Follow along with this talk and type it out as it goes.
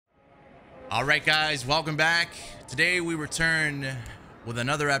All right, guys, welcome back. Today we return with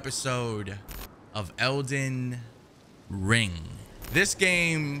another episode of Elden Ring. This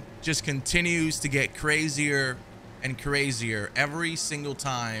game just continues to get crazier and crazier every single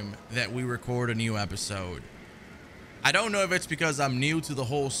time that we record a new episode. I don't know if it's because I'm new to the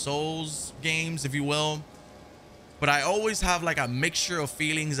whole Souls games, if you will, but I always have like a mixture of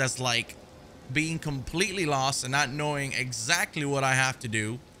feelings as like being completely lost and not knowing exactly what I have to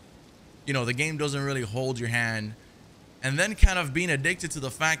do. You know, the game doesn't really hold your hand, and then kind of being addicted to the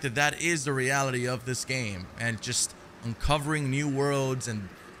fact that that is the reality of this game, and just uncovering new worlds and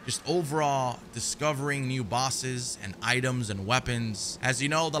just overall discovering new bosses and items and weapons. As you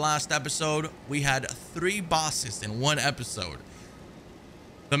know, the last episode we had 3 bosses in one episode,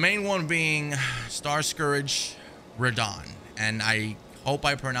 the main one being Star Scourge Radon, and I hope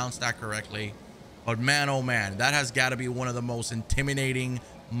I pronounced that correctly, but man, oh man, that has got to be one of the most intimidating,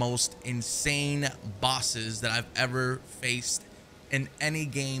 most insane bosses that I've ever faced in any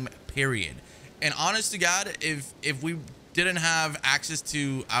game, period. And honest to God, if we didn't have access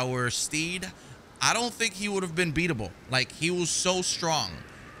to our steed, I don't think he would have been beatable. Like, he was so strong,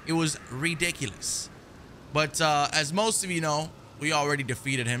 it was ridiculous. But as most of you know, we already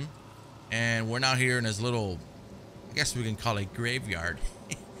defeated him, and we're now here in his little, I guess we can call it graveyard.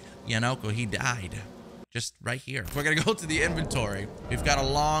 You know, because he died just right here. We're gonna go to the inventory. We've got a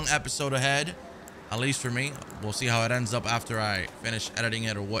long episode ahead, at least for me. We'll see how it ends up after I finish editing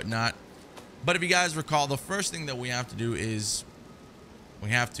it or whatnot. But if you guys recall, the first thing that we have to do is we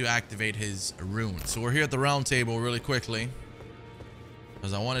have to activate his rune. So we're here at the round table really quickly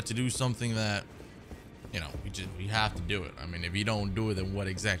because I wanted to do something that, you know, we have to do it. I mean, if you don't do it, then what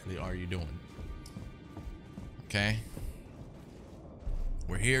exactly are you doing? Okay.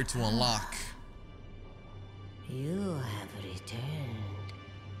 We're here to unlock. You have returned.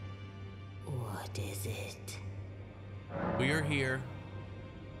 What is it? We are here.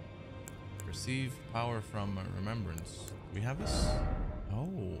 Receive power from remembrance. We have this?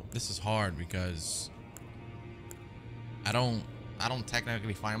 Oh, this is hard because I don't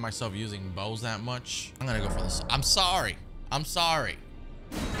technically find myself using bows that much. I'm gonna go for this. I'm sorry.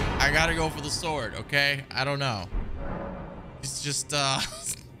 I gotta go for the sword, okay? I don't know. It's just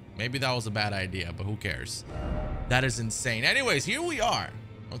maybe that was a bad idea, but who cares? That is insane. Anyways, here we are,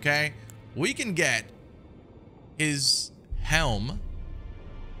 okay? We can get his helm.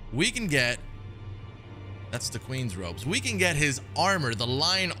 We can get, that's the queen's robes. We can get his armor, the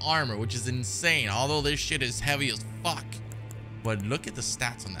lion armor, which is insane, although this shit is heavy as fuck. But look at the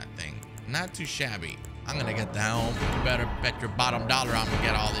stats on that thing. Not too shabby. I'm gonna get the helm. You better bet your bottom dollar I'm gonna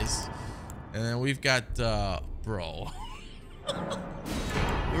get all this. And then we've got bro.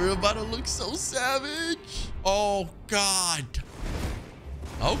 We're about to look so savage. Oh God.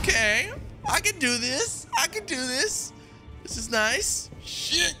 Okay, I can do this. This is nice.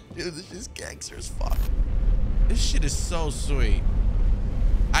 Shit, dude, this is gangster as fuck. This shit is so sweet.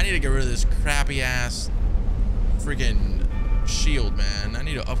 I need to get rid of this crappy ass freaking shield, man. I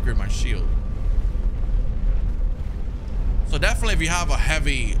need to upgrade my shield. So definitely, if you have a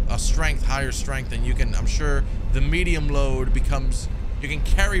higher strength, then you can, I'm sure the medium load becomes, you can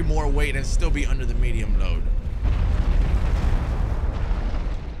carry more weight and still be under the medium load.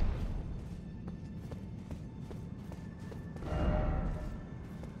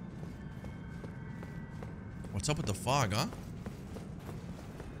 What's up with the fog, huh?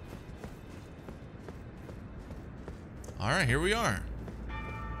 All right, here we are.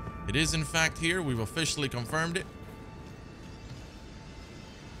 It is in fact here. We've officially confirmed it.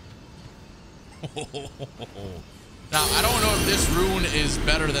 Now, I don't know if this rune is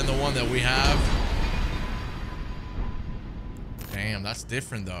better than the one that we have. Damn, that's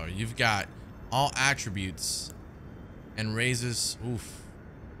different though. You've got all attributes and raises. Oof.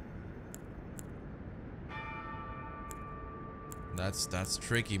 That's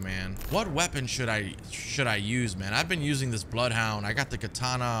tricky, man. What weapon should I use, man? I've been using this bloodhound. I got the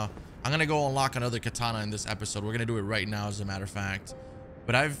katana. I'm gonna go unlock another katana in this episode. We're gonna do it right now, as a matter of fact.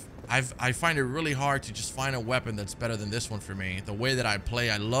 But I find it really hard to just find a weapon that's better than this one for me. The way that I play,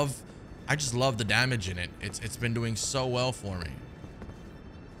 I just love the damage in it. It's been doing so well for me.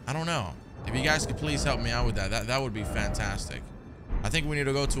 I don't know. If you guys could please help me out with that, that would be fantastic. I think we need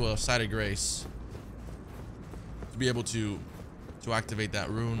to go to a site of grace to be able to activate that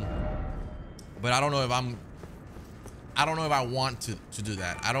rune. But I don't know if I want to do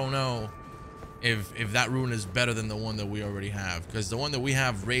that. I don't know if that rune is better than the one that we already have, because the one that we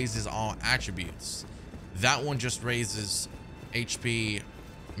have raises all attributes. That one just raises HP,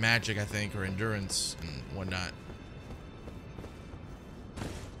 magic, I think, or endurance and whatnot.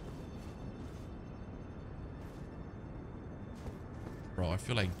 Bro, I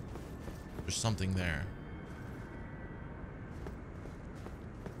feel like there's something there.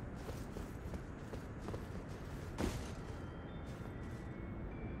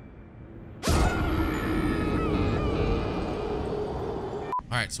 All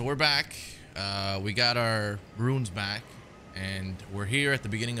right, so we're back. We got our runes back, and we're here at the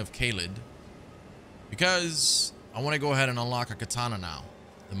beginning of Caelid because I want to go ahead and unlock a katana now,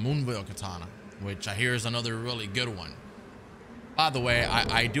 the Moonveil katana, which I hear is another really good one. By the way,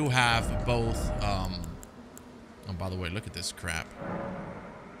 I do have both. Oh, by the way, look at this crap.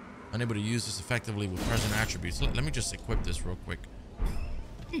 Unable to use this effectively with present attributes. Let me just equip this real quick.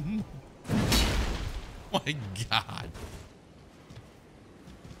 My God.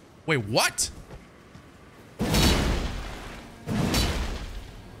 Wait, what?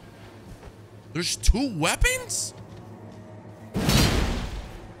 There's 2 weapons?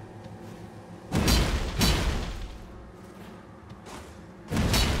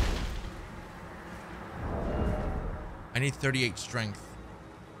 I need 38 strength.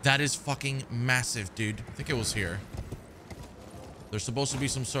 That is fucking massive, dude. I think it was here. There's supposed to be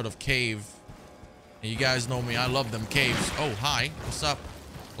some sort of cave. And you guys know me. I love them caves. Oh, hi. What's up,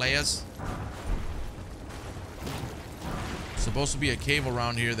 players? Supposed to be a cave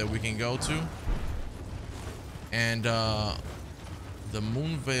around here that we can go to. And the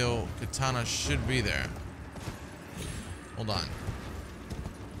Moonveil katana should be there. Hold on.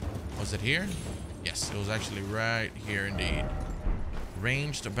 Was it here? Yes, it was actually right here indeed.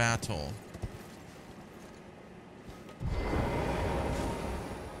 Ranged battle.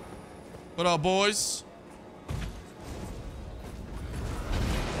 What up, boys?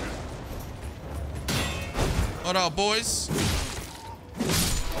 What up, boys?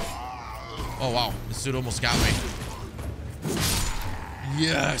 Oh, wow. This dude almost got me.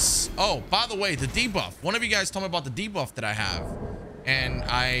 Yes. Oh, by the way, the debuff. One of you guys told me about the debuff that I have. And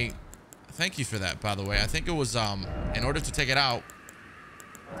I thank you for that, by the way. I think it was, in order to take it out,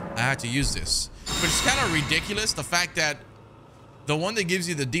 I had to use this. But it's kind of ridiculous, the fact that the one that gives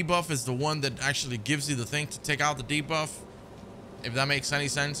you the debuff is the one that actually gives you the thing to take out the debuff. If that makes any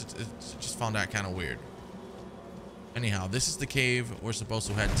sense, it's just found that kind of weird. Anyhow, this is the cave we're supposed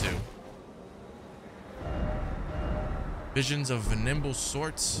to head to. Visions of nimble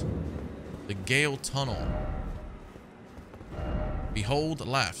sorts. The Gale Tunnel. Behold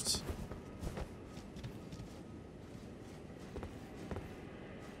left.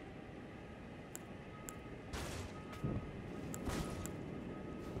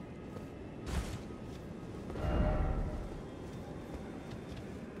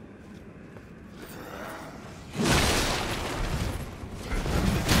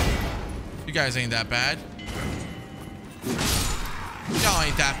 You guys ain't that bad. Y'all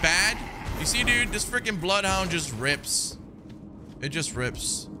ain't that bad. You see, dude, this freaking bloodhound just rips. It just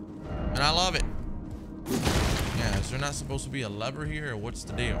rips. And I love it. Yeah, is there not supposed to be a lever here, or what's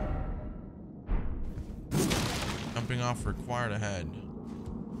the deal? Jumping off required ahead.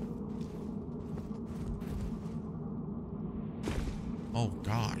 Oh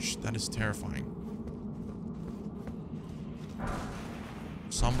gosh, that is terrifying.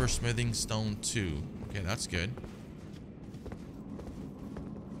 Somber Smithing Stone 2. Okay, that's good.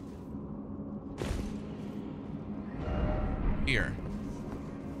 Here.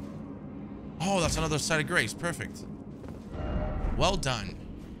 Oh, that's another side of grace. Perfect. Well done.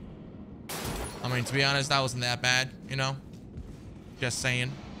 I mean, to be honest, that wasn't that bad, you know? Just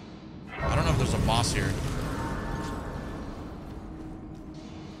saying. I don't know if there's a boss here.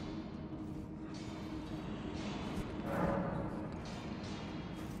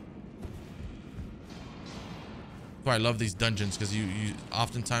 I love these dungeons because you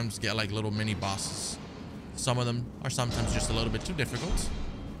oftentimes get like little mini bosses. Some of them are sometimes just a little bit too difficult.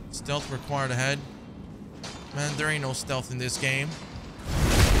 Stealth required ahead. Man, there ain't no stealth in this game.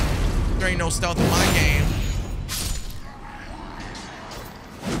 There ain't no stealth in my game.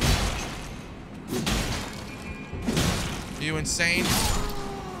 Are you insane?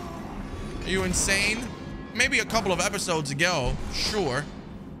 Are you insane? Maybe a couple of episodes ago, sure,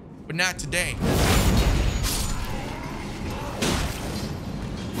 but not today.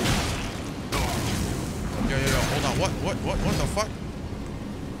 Yo, hold on. What the fuck?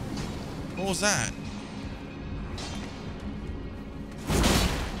 What was that?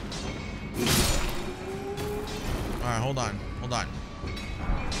 All right, hold on.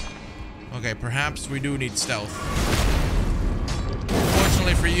 Okay, perhaps we do need stealth.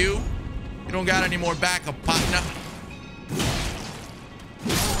 Fortunately for you, you don't got any more backup, partner.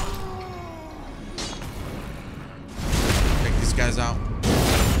 Take these guys out.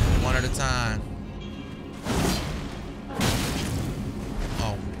 One at a time.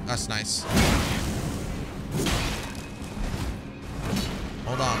 That's nice.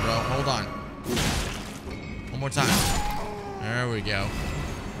 Hold on, bro. Hold on. One more time. There we go.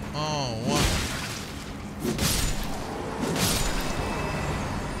 Oh, what?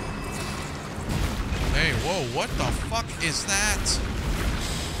 Hey, whoa, what the fuck is that?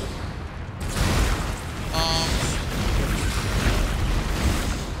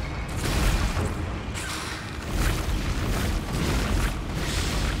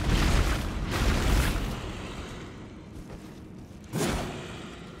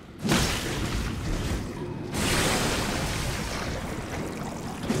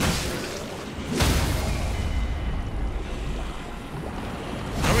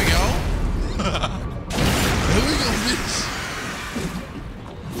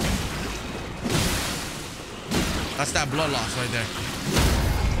 That's that blood loss right there.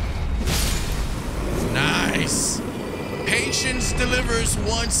 Nice. Patience delivers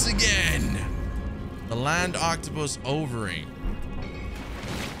once again. The land octopus ovary.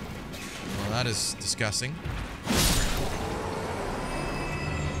 Well, that is disgusting.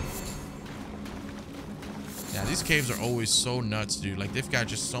 Yeah, these caves are always so nuts, dude. Like, they've got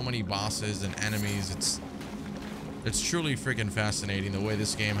just so many bosses and enemies. It's truly freaking fascinating the way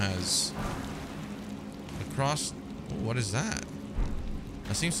this game has across. What is that?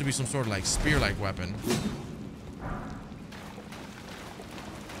 That seems to be some sort of like spear-like weapon.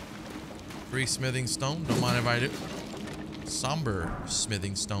 Free smithing stone. Don't mind if I do. Somber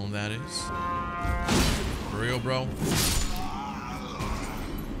smithing stone, that is. For real, bro.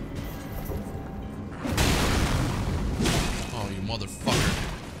 Oh, you motherfucker.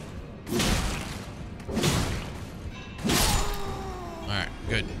 Alright,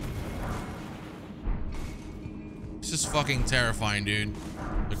 good. This is fucking terrifying, dude.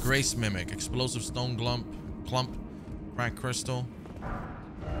 The Grace Mimic. Explosive stone clump. Cracked crystal.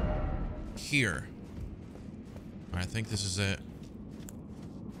 Here. I think this is it.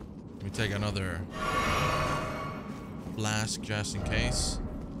 Let me take another flask just in case.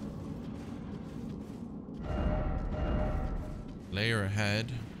 Layer ahead.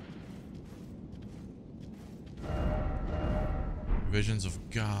 Visions of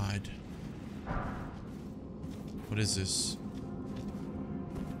God. What is this?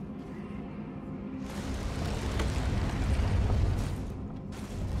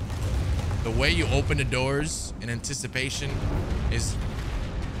 The way you open the doors in anticipation is...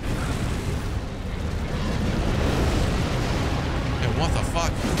 Hey, what the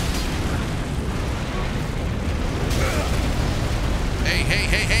fuck? Hey, hey,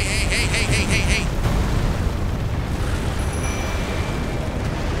 hey, hey, hey, hey, hey, hey, hey, hey.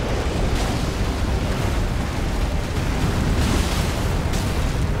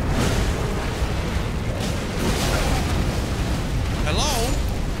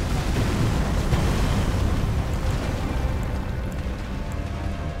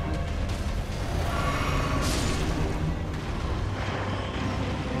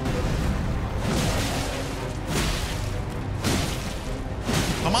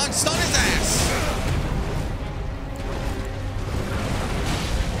 Come on, stun his ass!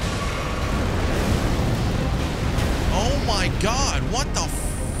 Oh my god, what the f...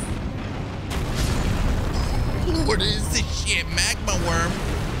 What is this shit? Magma worm?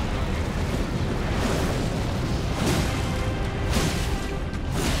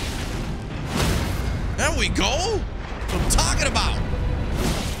 There we go! What I'm talking about!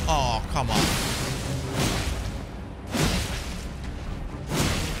 Oh, come on.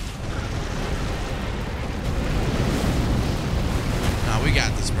 We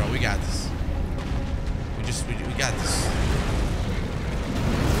got this, bro. We got this. We got this.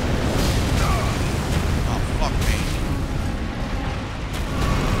 Oh, fuck me.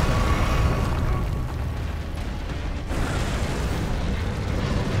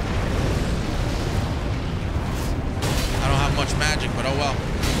 I don't have much magic, but oh well.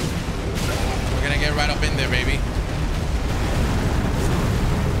 We're gonna get right up in there, baby.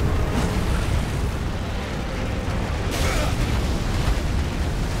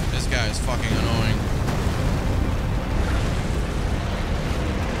 This guy is fucking annoying.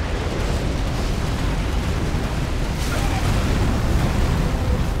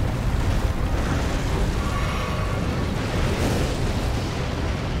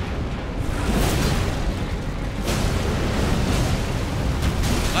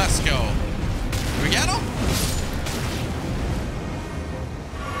 Let's go. Did we get him?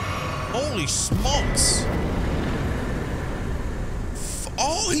 Holy smokes.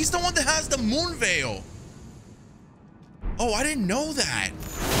 Oh, he's the one that has the moon veil. Oh, I didn't know that.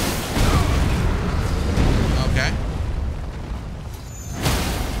 Okay.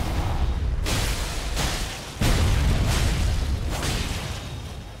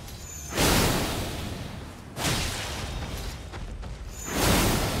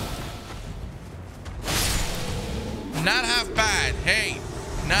 Not half bad. Hey,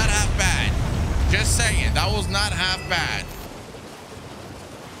 not half bad. Just saying, that was not half bad.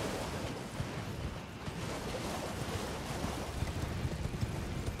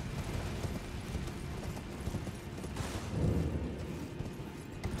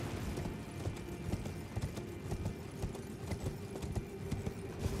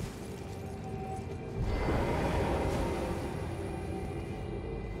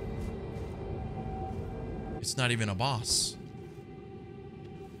 It's not even a boss.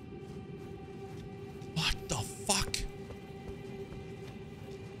 What the fuck?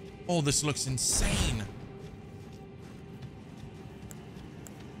 Oh, this looks insane.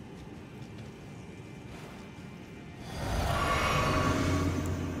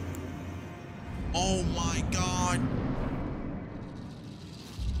 Oh my God.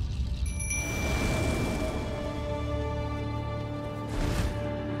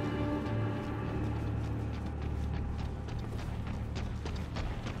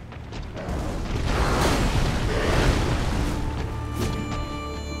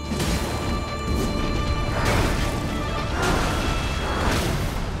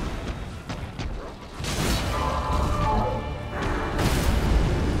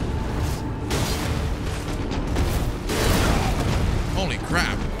 Holy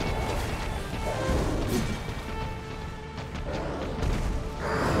crap.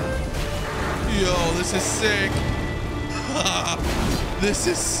 Yo, this is sick. This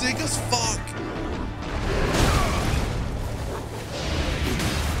is sick as fuck.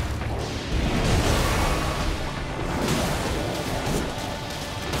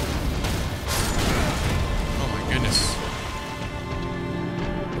 Oh my goodness.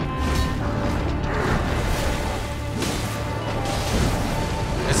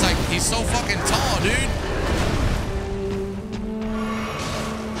 It's like he's so fucking tall, dude.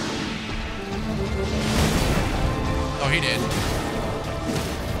 Oh, he did.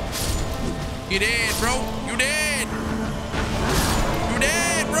 You did, bro. You did. You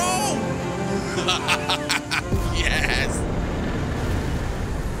did, bro. Yes.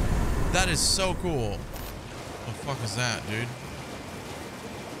 That is so cool. What the fuck is that, dude?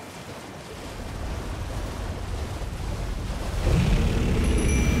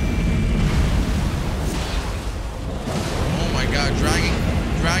 Oh my God,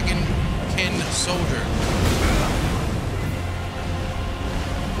 dragonkin soldier.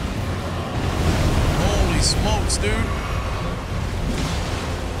 Holy smokes, dude.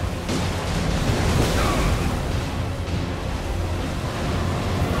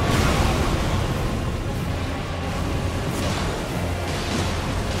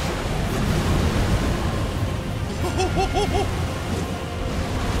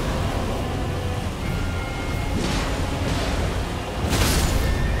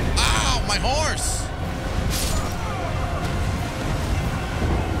 Ow, my horse.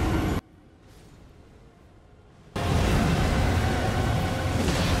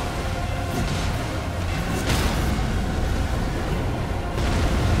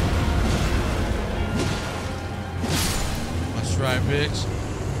 That's right, bitch.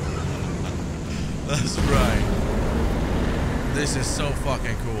 That's right. This is so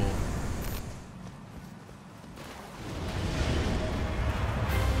fucking cool.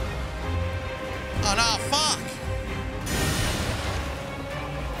 Oh no, fuck!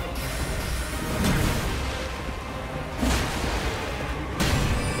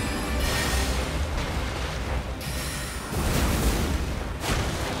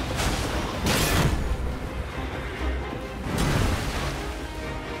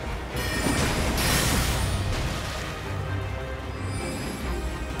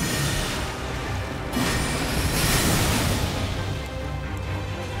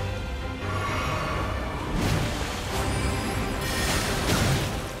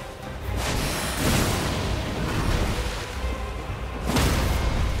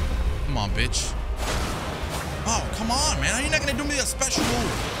 Come on, bitch. Oh, come on, man. Are you not gonna do me a special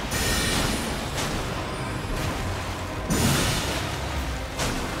move?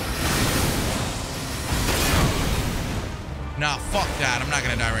 Nah, fuck that. I'm not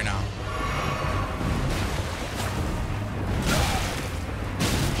gonna die right now.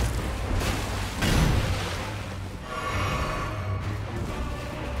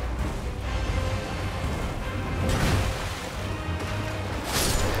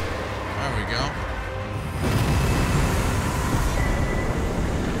 There we go.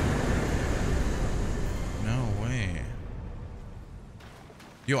 No way.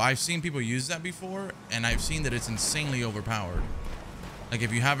 Yo, I've seen people use that before, and I've seen that it's insanely overpowered. Like,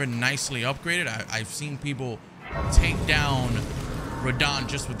 if you have it nicely upgraded, I've seen people take down Radon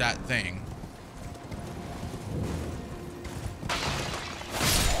just with that thing.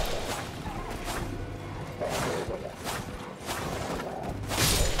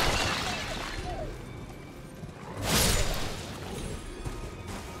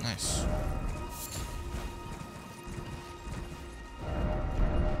 Nice.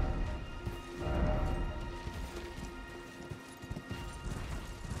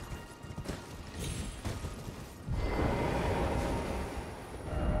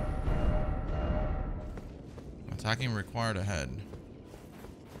 Attacking required ahead.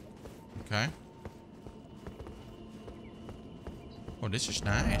 Okay. Oh, this is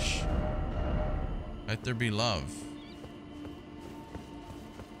nice. Let there be love.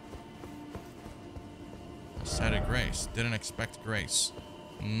 A side of grace. Didn't expect grace.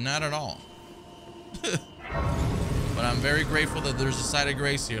 Not at all. But I'm very grateful that there's a side of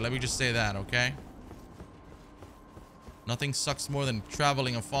grace here. Let me just say that, okay? Nothing sucks more than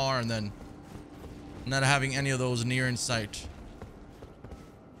traveling afar and then not having any of those near in sight.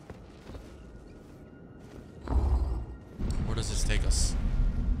 Where does this take us?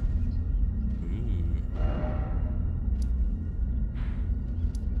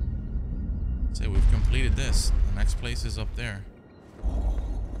 Say we've completed this. The next place is up there.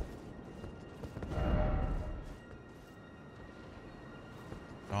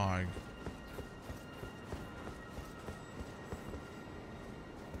 Dog.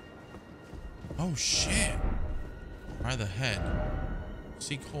 Oh shit. Try the head.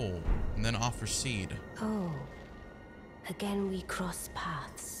 Seek whole and then offer seed. Oh, again we cross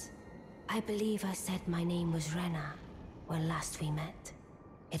paths. I believe I said my name was Rena when last we met.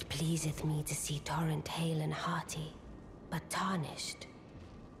 It pleaseth me to see Torrent hale and hearty, but tarnished.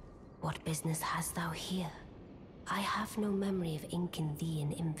 What business hast thou here? I have no memory of inking thee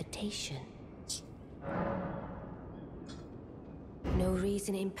an invitation. No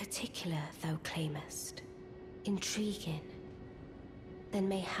reason in particular thou claimest. Intriguing. Then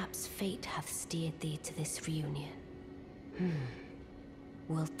mayhaps fate hath steered thee to this reunion.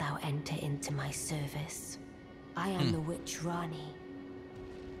 Wilt thou enter into my service? I am the witch Rani.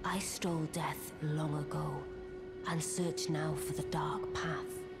 I stole death long ago, and search now for the dark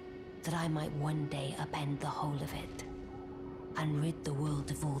path, that I might one day upend the whole of it, and rid the world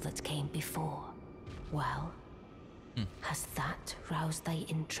of all that came before. Well, has that roused thy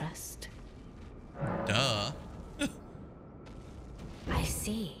interest? Duh. I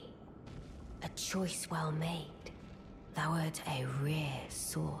see. A choice well made. Thou art a rare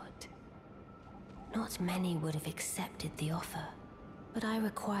sword. Not many would have accepted the offer, but I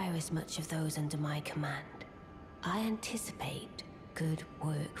require as much of those under my command. I anticipate good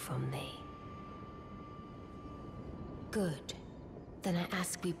work from thee. Good. Then I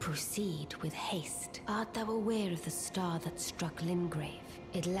ask we proceed with haste. Art thou aware of the star that struck Limgrave?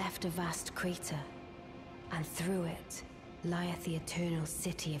 It left a vast crater, and through it lieth the eternal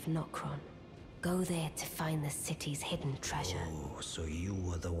city of Nokron. Go there to find the city's hidden treasure. Oh, so you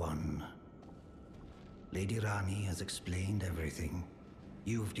were the one. Lady Rani has explained everything.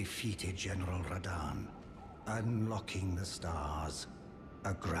 You've defeated General Radan, unlocking the stars.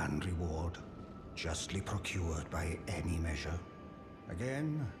 A grand reward, justly procured by any measure.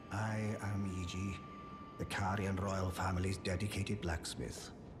 Again, I am Iji, the Karian royal family's dedicated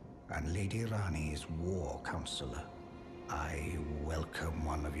blacksmith, and Lady Rani's war counselor. I welcome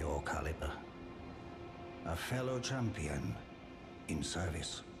one of your caliber. A fellow champion in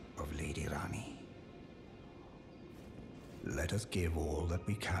service of Lady Rani. Let us give all that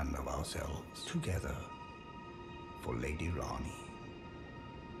we can of ourselves together for Lady Rani.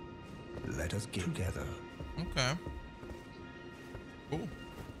 Let us get together. Okay. Cool.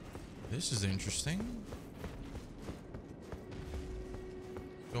 This is interesting.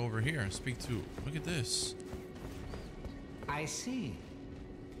 Go over here and speak to. Look at this. I see.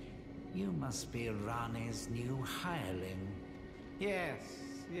 You must be Rani's new hireling.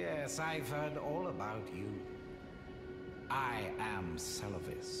 Yes, I've heard all about you. I am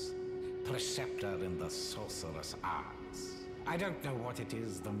Selvis, preceptor in the sorcerous arts. I don't know what it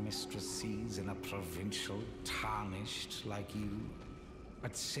is the mistress sees in a provincial tarnished like you,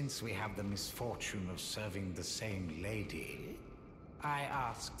 but since we have the misfortune of serving the same lady, I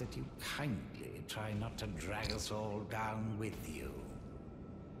ask that you kindly try not to drag us all down with you.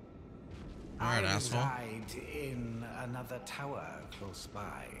 Alright, I asshole. reside in another tower close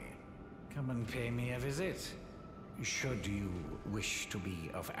by. Come and pay me a visit. Should you wish to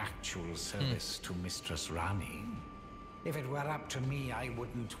be of actual service to Mistress Rani. If it were up to me, I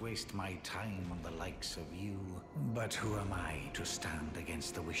wouldn't waste my time on the likes of you. But who am I to stand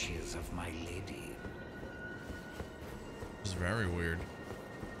against the wishes of my lady? This is very weird.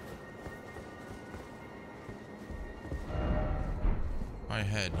 My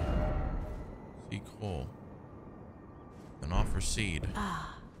head. Seek whole. Then offer seed.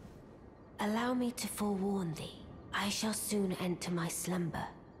 Allow me to forewarn thee. I shall soon enter my slumber,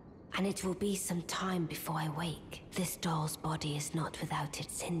 and it will be some time before I wake. This doll's body is not without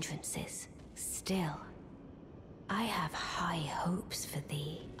its hindrances. Still, I have high hopes for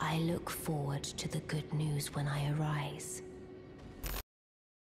thee. I look forward to the good news when I arise.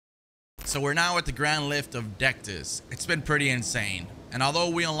 So we're now at the Grand Lift of Dectus. It's been pretty insane. And although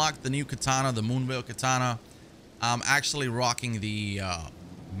we unlocked the new katana, the Moonveil katana, I'm actually rocking the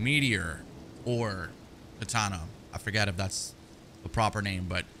Meteor or katana. I forget if that's the proper name,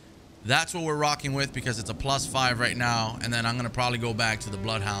 but that's what we're rocking with because it's a +5 right now. And then I'm going to probably go back to the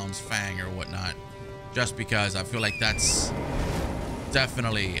Bloodhound's Fang or whatnot, just because I feel like that's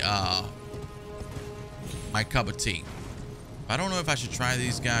definitely my cup of tea. I don't know if I should try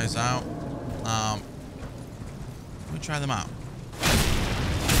these guys out. Let me try them out.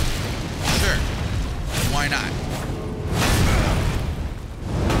 Sure. Why not?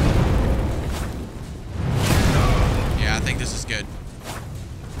 Yeah, I think this is good.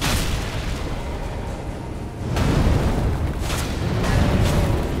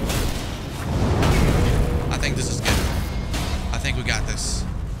 I think this is good. I think we got this.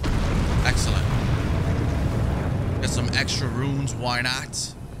 Excellent. Get some extra runes, why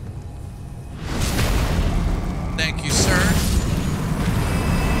not? Thank you, sir.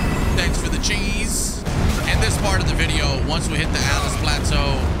 Thanks for the cheese. In this part of the video, once we hit the Atlas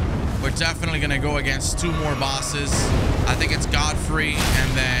Plateau, we're definitely gonna go against 2 more bosses. I think it's Godfrey,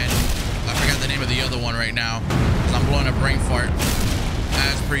 and then I forgot the name of the other one right now, because I'm blowing a brain fart,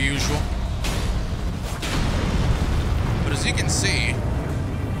 as per usual. But as you can see,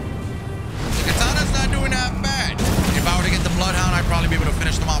 the katana's not doing that bad. If I were to get the Bloodhound, I'd probably be able to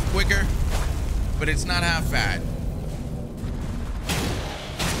finish them off quicker. But it's not half bad.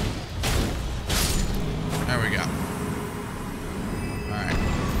 There we go. Alright.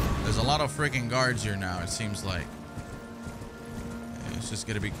 There's a lot of freaking guards here now, it seems like. It's just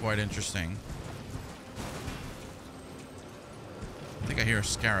going to be quite interesting. I think I hear a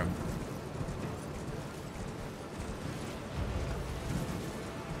scarab.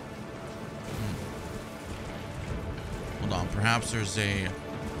 Hold on, perhaps there's a...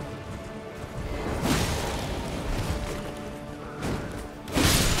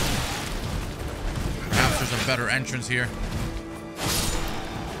 Perhaps there's a better entrance here.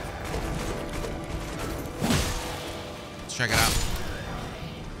 Let's check it out.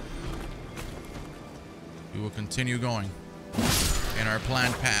 We will continue going in our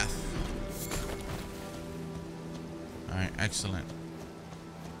planned path. Alright, excellent.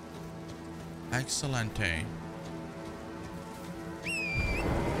 Excellente.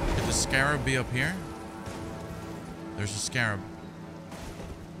 Could the scarab be up here? There's a scarab.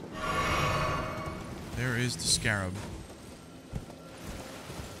 There is the scarab.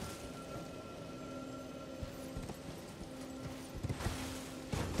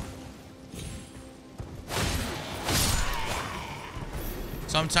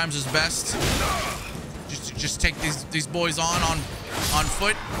 Sometimes it's best just take these boys on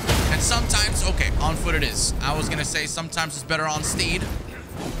foot, and sometimes, okay, on foot it is. I was gonna say sometimes it's better on steed,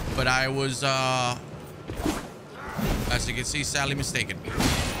 but I was as you can see, sadly mistaken.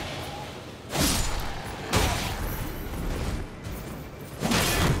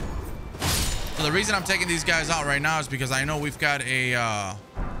 So the reason I'm taking these guys out right now is because I know we've got a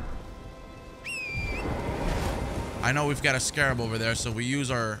scarab over there, so we use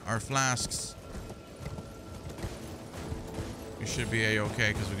our flasks. We should be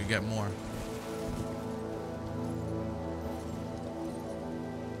a-okay because we can get more.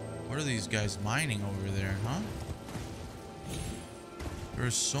 What are these guys mining over there, huh?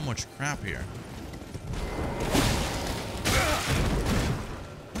 There's so much crap here.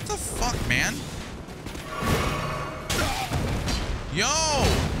 What the fuck, man? Yo!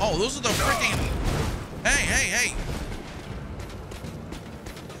 Oh, those are the freaking... Hey!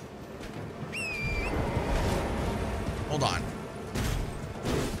 Hold on.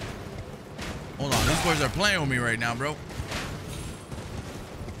 These boys are playing with me right now, bro.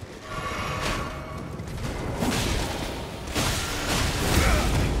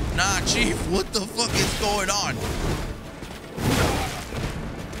 Nah, Chief, what the fuck is going on?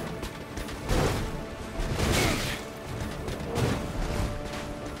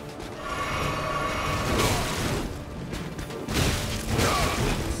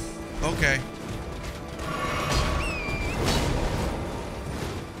 Okay.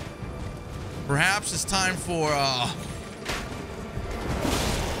 Perhaps it's time for,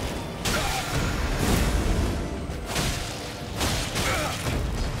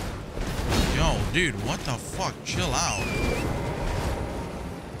 Yo, dude, what the fuck? Chill out.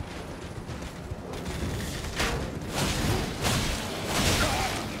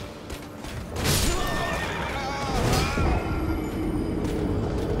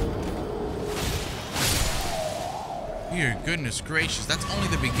 Dear goodness gracious, that's only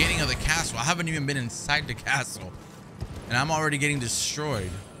the beginning of the castle. I haven't even been inside the castle, and I'm already getting destroyed.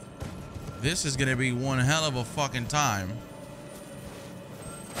 This is gonna be one hell of a fucking time.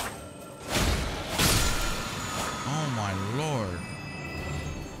 Oh my lord.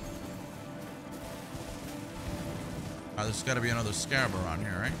 There's gotta be another scarab around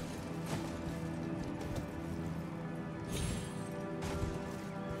here, right?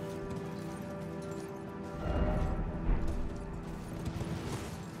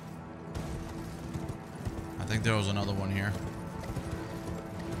 I think there was another one here.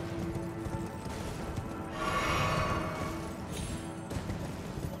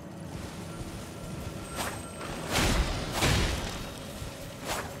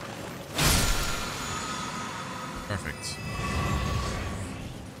 Perfect.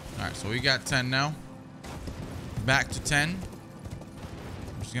 All right, so we got 10 now. Back to 10.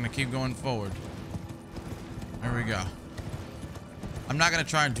 I'm just gonna keep going forward. There we go. I'm not gonna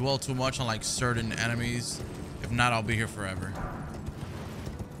try and dwell too much on like certain enemies. If not, I'll be here forever.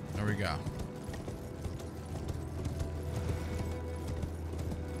 There we go.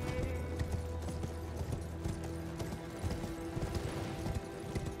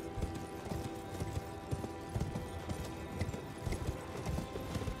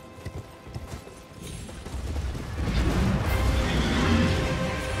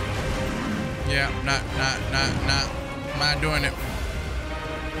 Yeah, I'm not doing it.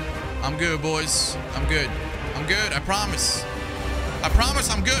 I'm good, boys. I'm good. I'm good. I promise. I promise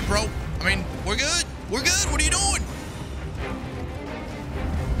I'm good, bro. I mean, we're good. We're good. What are you doing?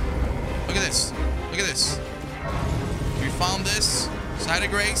 Look at this. Look at this. We found this side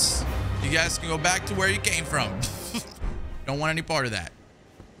of grace. You guys can go back to where you came from. Don't want any part of that.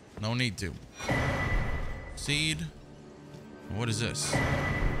 No need to. Seed. What is this?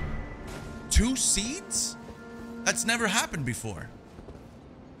 2 seeds? That's never happened before.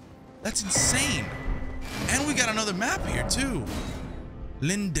 That's insane. And we got another map here too.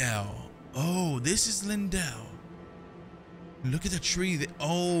 Lindell. Oh, this is Lindell. Look at the tree.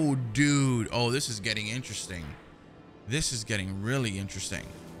 Oh, dude. Oh, this is getting interesting. This is getting really interesting.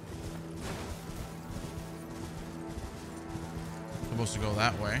 Supposed to go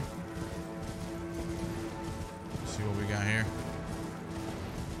that way. Let's see what we got here.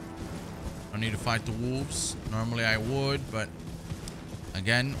 I need to fight the wolves. Normally I would, but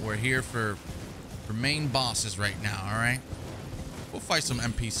again, we're here for main bosses right now, all right? We'll fight some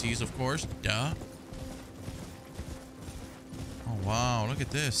NPCs, of course. Duh. Oh, wow. Look at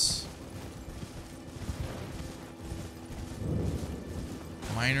this.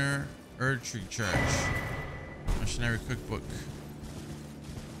 Minor Erdtree Church. Missionary Cookbook.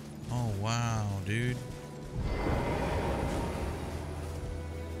 Oh, wow, dude.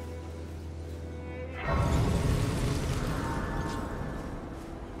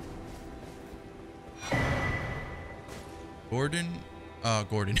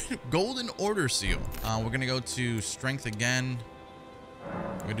 Golden Order Seal. We're gonna go to strength again.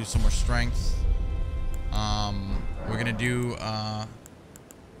 We're gonna do some more strength. We're gonna do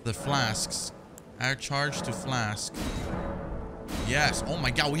the flasks. Add charge to flask. Yes. Oh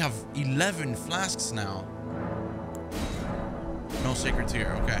my god, we have 11 flasks now. No sacred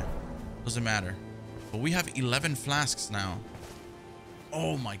tier. Okay. Doesn't matter. But we have 11 flasks now.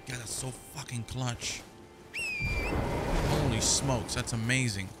 Oh my god, that's so fucking clutch. Holy smokes, that's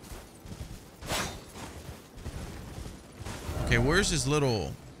amazing. Okay, where's this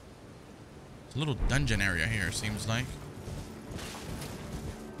little dungeon area here, seems like.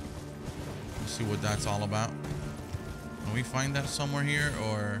 Let's see what that's all about. Can we find that somewhere here,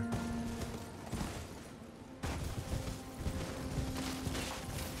 or...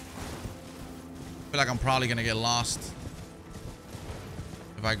 I feel like I'm probably gonna get lost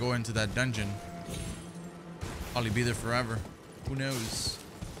if I go into that dungeon. Probably be there forever. Who knows?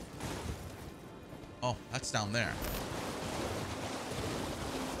 Oh, that's down there.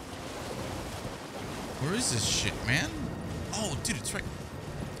 Where is this shit, man? Oh, dude, it's right.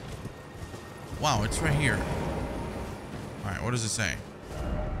 Wow, it's right here. All right, what does it say?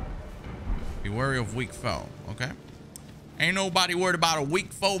 Be wary of weak foe. Okay. Ain't nobody worried about a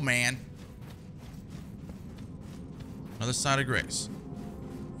weak foe, man. Another side of grace.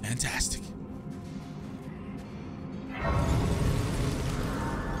 Fantastic.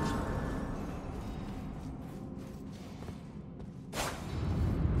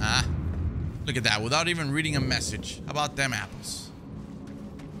 Ah, look at that. Without even reading a message. How about them apples?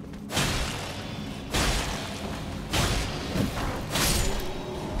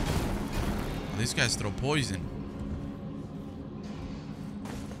 Oh, these guys throw poison.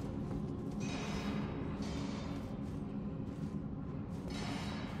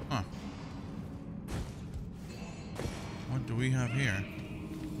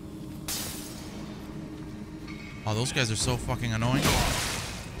 Oh, those guys are so fucking annoying.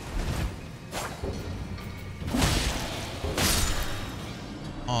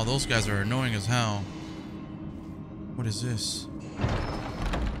 Oh, those guys are annoying as hell. What is this?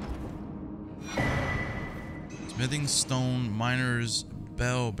 Smithing stone miner's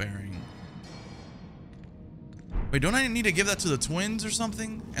bell bearing. Wait, don't I need to give that to the twins or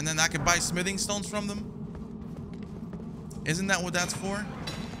something? And then I could buy smithing stones from them? Isn't that what that's for?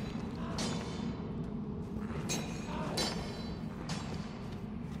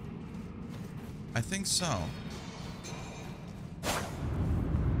 I think so.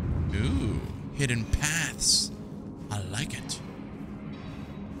 Ooh, hidden paths. I like it.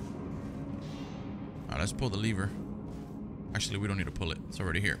 All right, let's pull the lever. Actually, we don't need to pull it. It's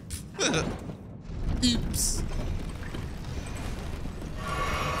already here. Oops.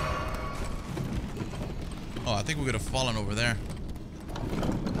 Oh, I think we could have fallen over there.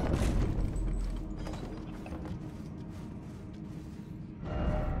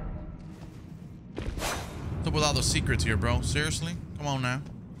 What's up with all those secrets here, bro? Seriously? Come on now.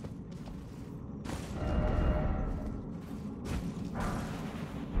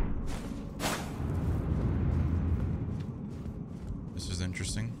 This is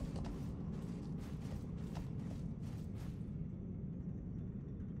interesting.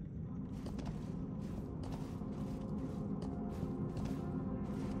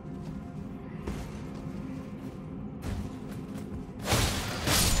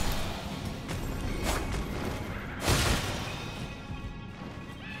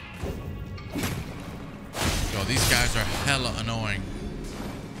 These guys are hella annoying.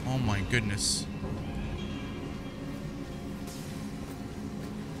 Oh my goodness.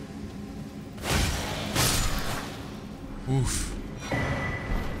 Oof.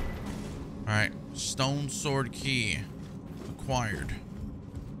 Alright. Stone sword key. Acquired.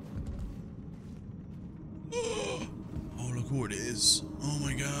 Oh, look who it is. Oh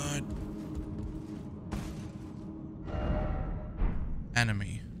my god.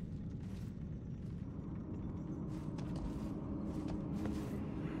 Enemy.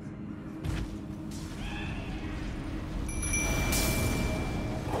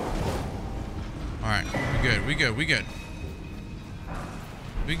 We good.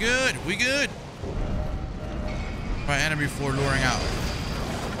 We good. We good. By enemy for luring out.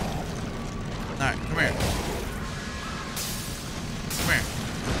 Alright, come here. Come here.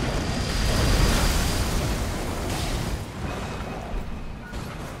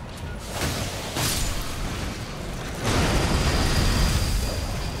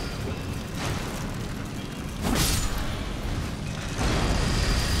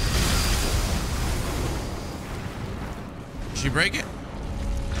 Did she break it?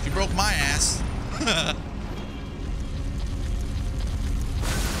 She broke my ass.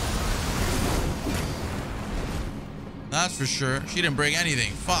 That's for sure. She didn't break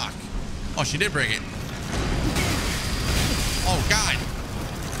anything. Fuck. Oh, she did break it. Oh, God.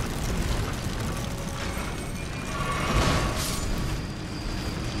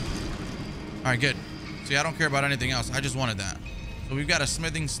 All right, good. See, I don't care about anything else. I just wanted that. So we've got a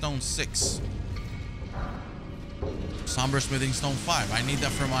smithing stone 6. Somber smithing stone 5. I need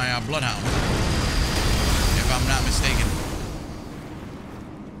that for my bloodhound. If I'm not mistaken.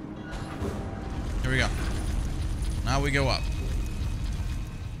 Here we go. Now we go up.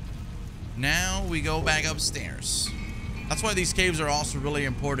 Now we go back upstairs. That's why these caves are also really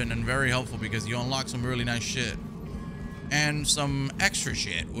important and very helpful, because you unlock some really nice shit. And some extra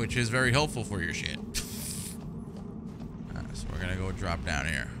shit, which is very helpful for your shit. Alright, so we're gonna go drop down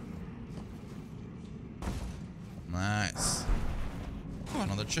here. Nice. Oh,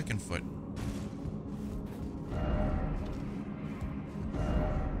 another chicken foot.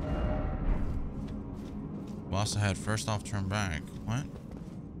 We also had first off turn back. What?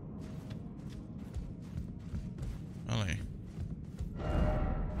 Really?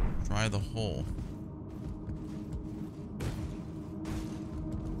 Try the hole.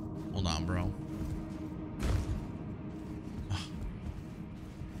 Hold on, bro.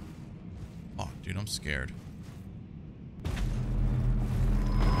 Oh, dude, I'm scared.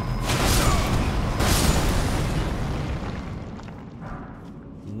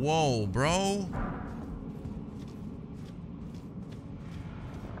 Whoa, bro.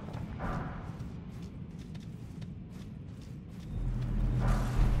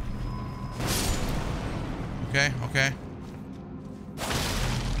 Okay, okay.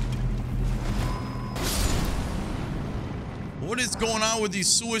 What is going on with these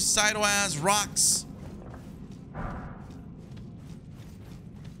suicidal ass rocks?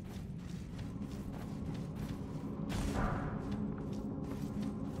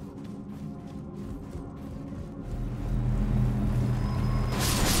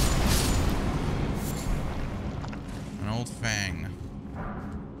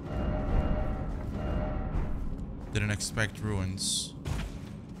 expect ruins.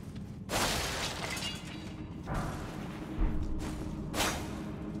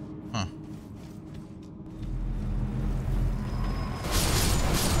 Huh.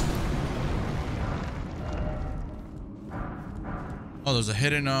 Oh, there's a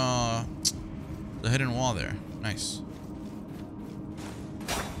hidden wall there. Nice.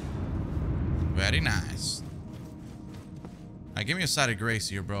 Very nice. Alright, give me a side of grace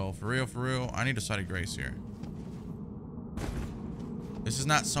here, bro. For real, I need a side of grace here. This is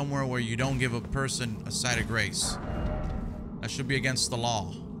not somewhere where you don't give a person a side of grace. That should be against the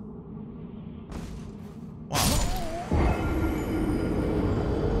law. Wow.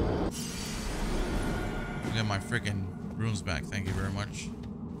 I got my freaking runes back. Thank you very much.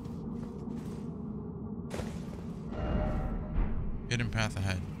 Hidden path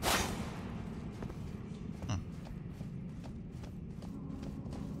ahead. Huh.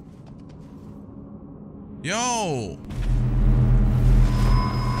 Yo!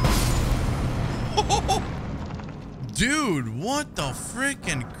 Dude, what the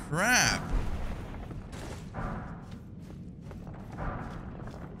freaking crap?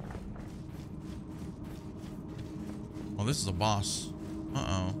 Oh, this is a boss.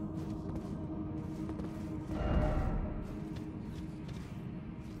 Uh-oh.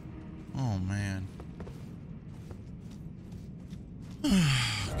 Oh, man.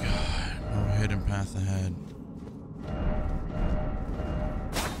 Oh, God. No hidden path ahead.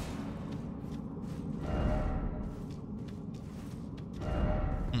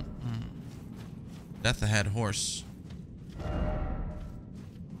 Death ahead, horse.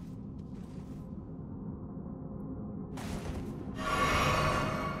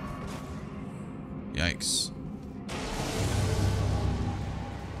 Yikes.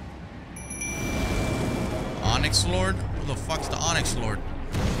 Onyx Lord? Who the fuck's the Onyx Lord?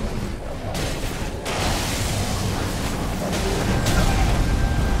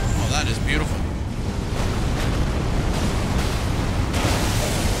 Oh, that is beautiful.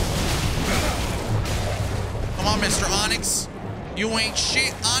 Come on, Mr. Onyx. You ain't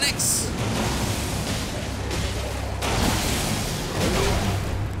shit, Onyx.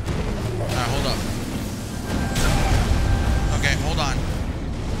 Alright, hold up. Okay, hold on.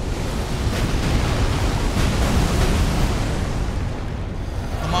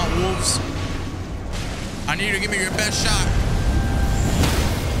 Come on, wolves. I need you to give me your best shot.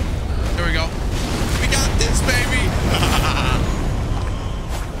 There we go. We got this, baby.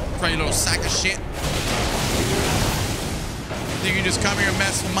 Try you little sack of shit. Think you just come here and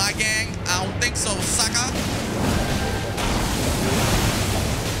mess with my gang? I don't think so, sucker.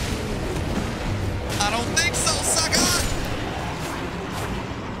 I don't think so, sucker.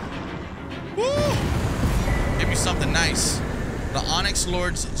 Woo! Give me something nice. The Onyx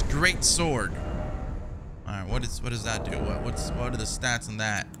Lord's great sword. All right, what does that do? What are the stats on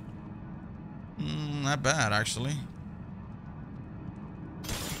that? Not bad, actually.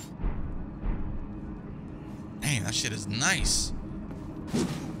 Dang, that shit is nice.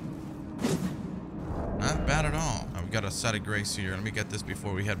 Not bad at all. Oh, we got a set of grace here. Let me get this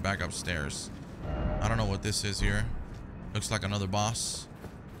before we head back upstairs. I don't know what this is here. Looks like another boss.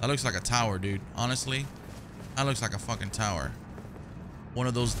 That looks like a tower, dude. Honestly, that looks like a fucking tower. One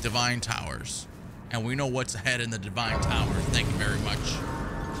of those divine towers. And we know what's ahead in the divine tower. Thank you very much.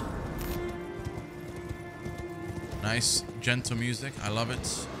 Nice, gentle music. I love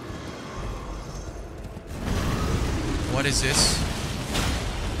it. What is this?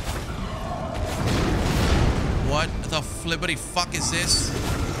 What the flippity fuck is this?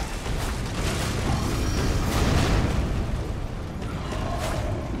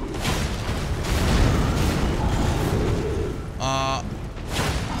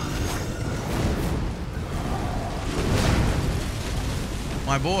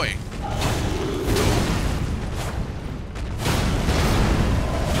 My boy.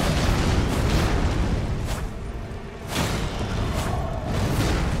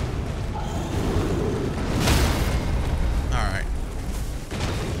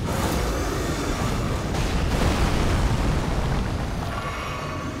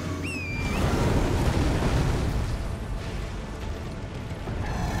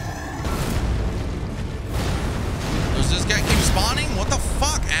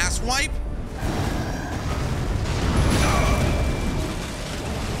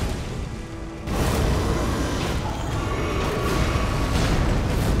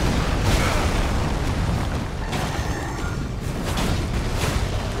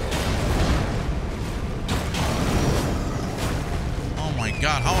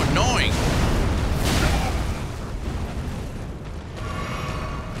 God, how annoying.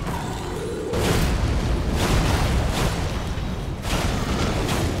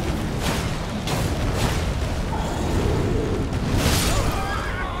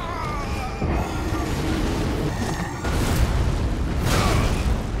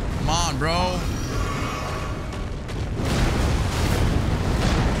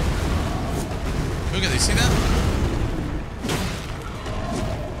 see that?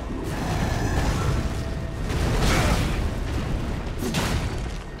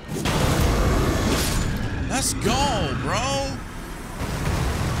 Let's go, bro.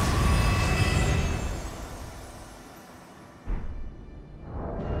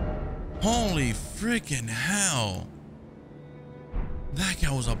 Holy freaking hell. That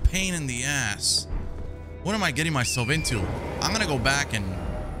guy was a pain in the ass. What am I getting myself into? I'm gonna go back and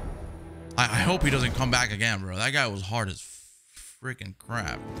I hope he doesn't come back again, bro. That guy was hard as freaking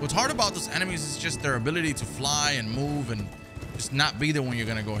crap. What's hard about those enemies is just their ability to fly and move and just not be there when you're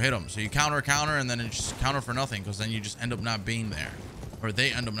gonna go hit them. So you counter, and then it just counter for nothing, because then you just end up not being there, or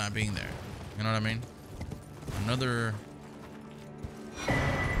they end up not being there. You know what I mean? Another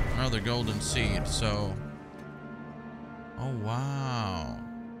golden seed. So, oh wow,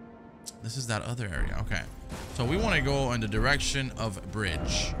 this is that other area. Okay, so we want to go in the direction of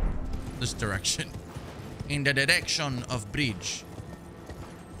bridge. This direction, in the direction of bridge.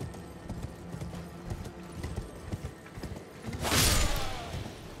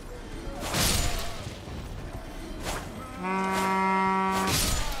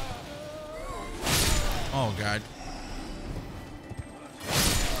 Oh God.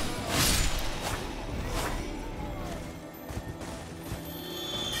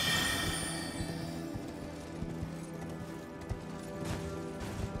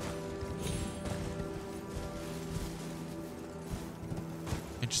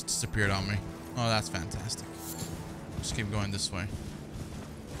 It just disappeared on me. Oh, that's fantastic. Just keep going this way.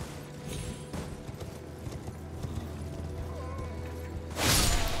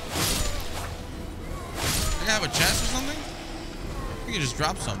 I have a chest or something? You can just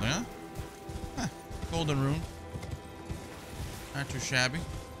drop something, huh? Huh. Golden rune. Not too shabby.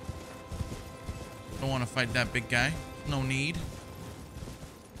 Don't want to fight that big guy. No need.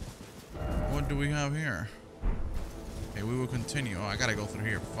 What do we have here? Okay, we will continue. Oh, I gotta go through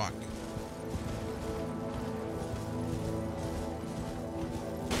here. Fuck.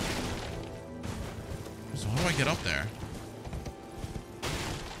 So how do I get up there?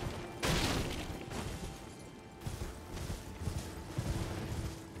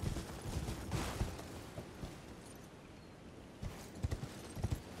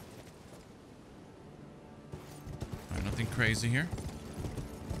 Alright, nothing crazy here.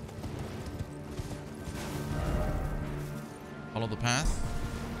 Follow the path.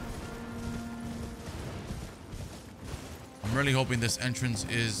 I'm really hoping this entrance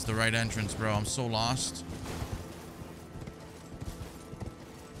is the right entrance, bro. I'm so lost.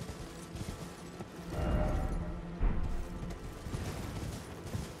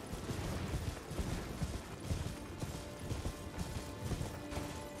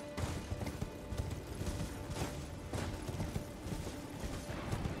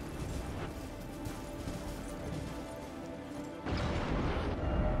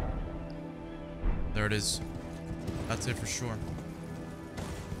 There it is. That's it for sure.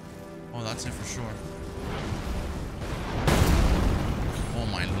 Oh, that's it for sure. Oh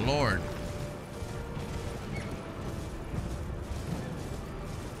my lord.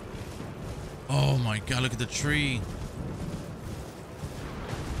 Oh my god, look at the tree.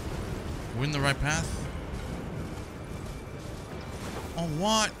 We're in the right path? Oh,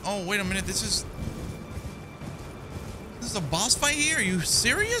 what? Oh, wait a minute. This is a boss fight here? Are you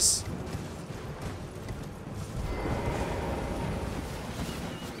serious?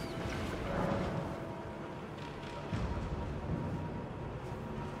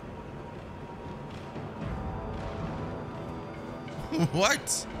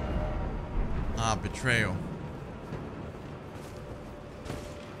 What? Ah, betrayal.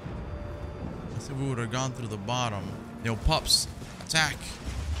 I said we would have gone through the bottom. Yo, pups, attack.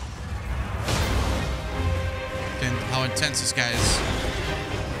 Then how intense this guy is.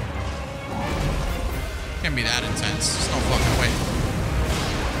 Can't be that intense. There's no fucking way.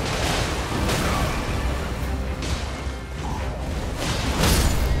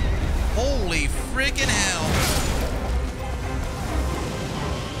 Holy freaking hell.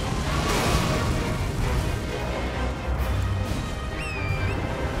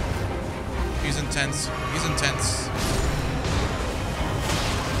 He's intense. He's intense.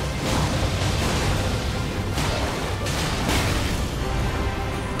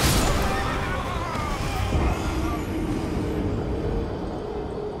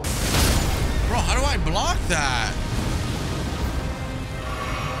 Bro, how do I block that?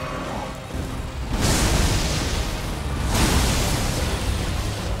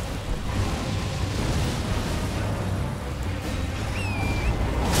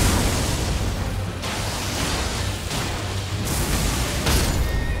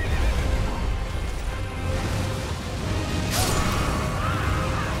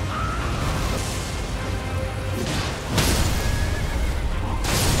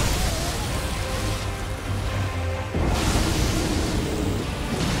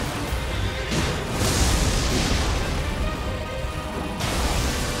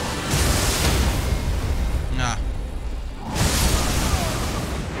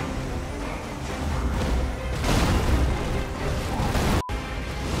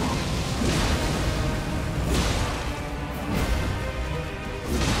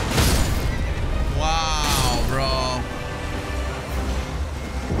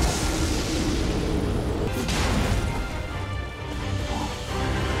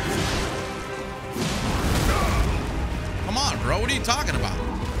 bro. What are you talking about?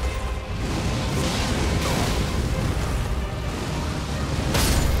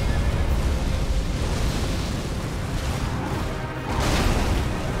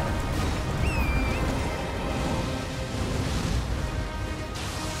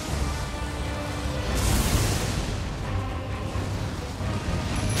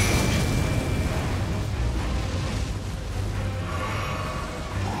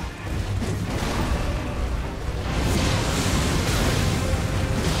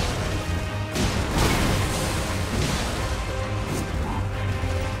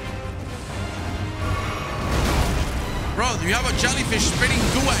 You have a jellyfish spitting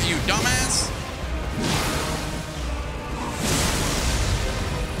goo at you, dumbass.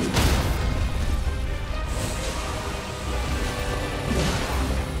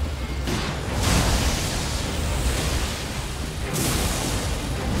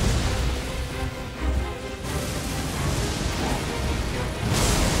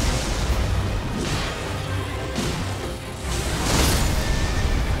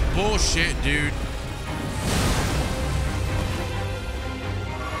 Bullshit, dude.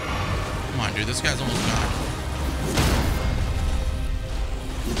 Dude, this guy's almost gone.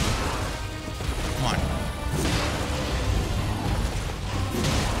 Come on.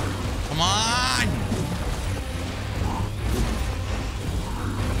 Come on.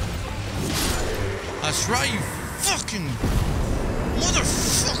 That's right, you fucking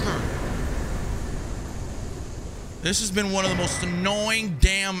motherfucker. This has been one of the most annoying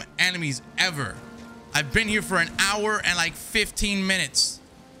damn enemies ever. I've been here for an hour and like 15 minutes.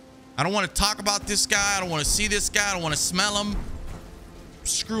 I don't want to talk about this guy. I don't want to see this guy. I don't want to smell him.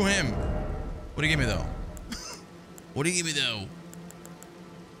 Screw him. What do you give me, though? What do you give me, though?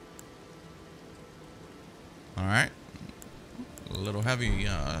 All right. A little heavy,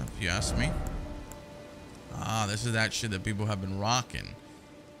 if you ask me. Ah, this is that shit that people have been rocking.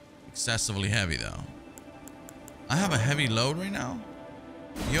 Excessively heavy, though. I have a heavy load right now?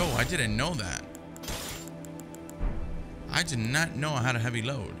 Yo, I didn't know that. I did not know I had a heavy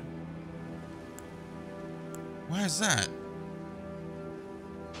load. Why is that?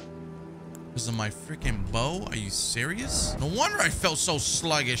 Because of my freaking bow? Are you serious? No wonder I felt so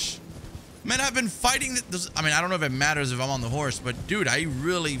sluggish. Man, I've been fighting this. I mean, I don't know if it matters if I'm on the horse, but dude, I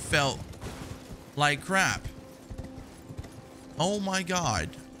really felt like crap. Oh my God.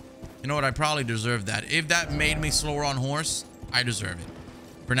 You know what? I probably deserve that. If that made me slower on horse, I deserve it.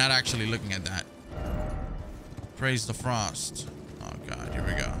 For not actually looking at that. Praise the frost. Oh God, here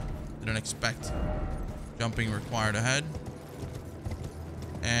we go. Didn't expect. Jumping required ahead.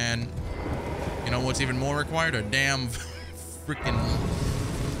 And you know what's even more required? A damn freaking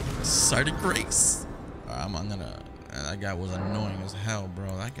Sardic grace. I'm gonna. That guy was annoying as hell,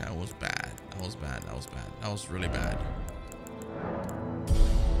 bro. That guy was bad. That was bad. That was bad. That was really bad.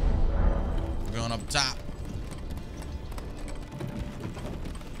 We're going up top.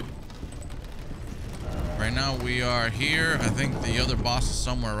 Right now we are here. I think the other boss is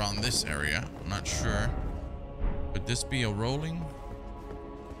somewhere around this area. I'm not sure. Could this be a rolling?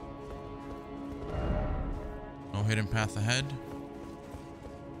 No hidden path ahead.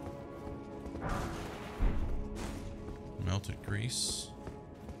 Melted grease.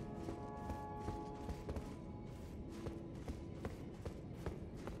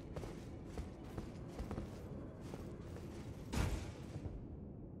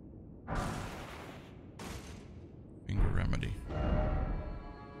 Finger remedy.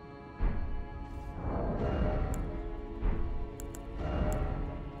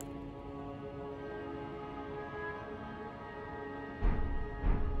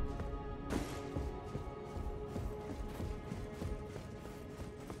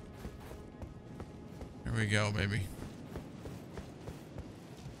 Here we go, baby.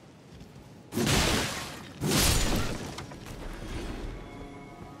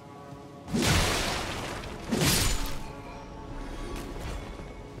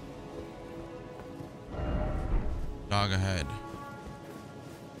 Dog ahead.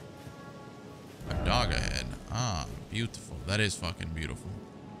 A dog ahead. Ah, beautiful. That is fucking beautiful.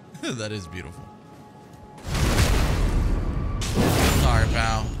 That is beautiful. Sorry,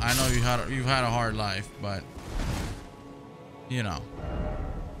 pal. I know you've had a hard life, but you know.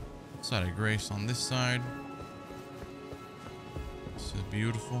 Side of grace on this side. This is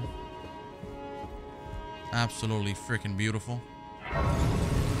beautiful. Absolutely freaking beautiful.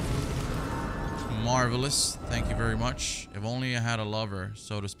 Marvelous. Thank you very much. If only I had a lover,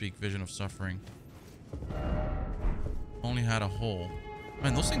 so to speak, vision of suffering. Only had a hole.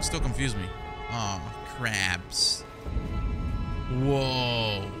 Man, those things still confuse me. Oh, crabs.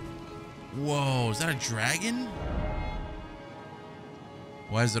 Whoa. Whoa, is that a dragon?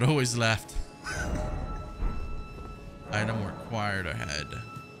 Why is it always left? Item required ahead.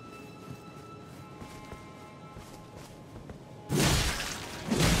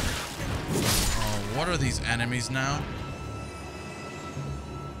 Oh, what are these enemies now?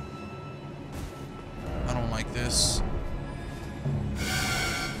 I don't like this.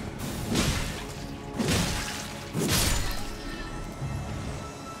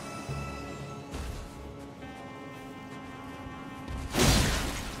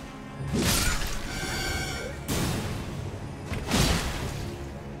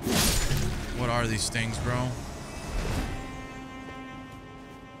 What are these things, bro?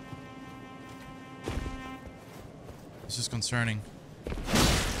 This is concerning.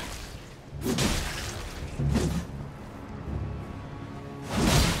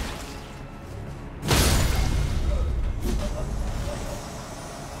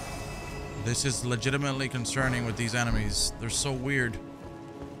 This is legitimately concerning with these enemies. They're so weird.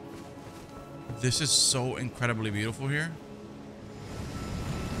 This is so incredibly beautiful here.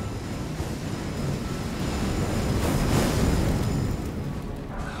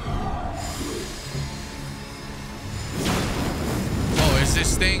 Oh, it's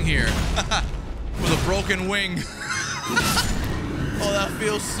this thing here with a broken wing. Oh, that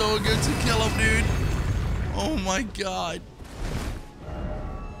feels so good to kill him, dude. Oh my god.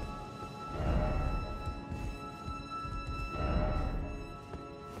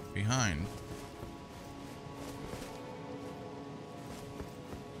 Behind.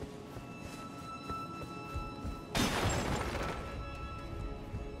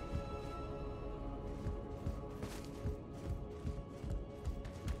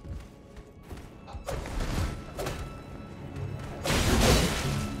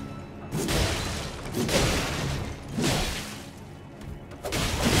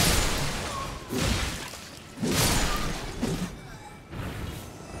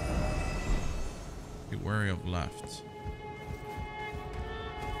 Of left.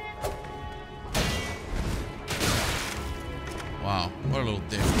 Wow, what a little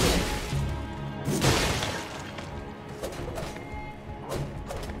dick.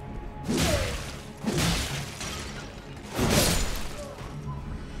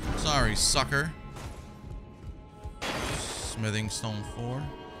 Sorry, sucker. Smithing stone 4.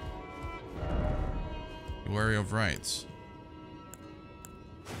 Be wary of rights.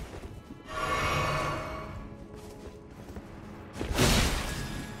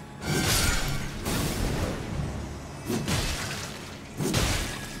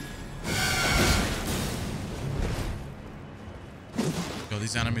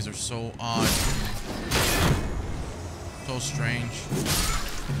 These enemies are so odd. So strange.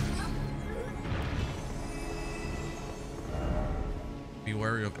 Be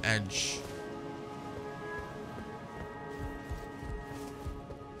wary of edge.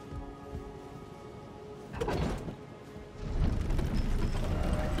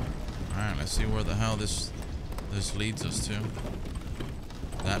 Alright, let's see where the hell this leads us to.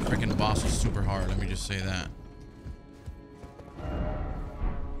 That freaking boss is super hard, let me just say that.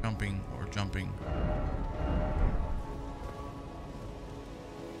 Jumping.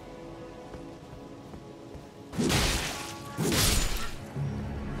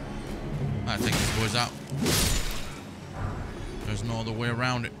 I take these boys out. There's no other way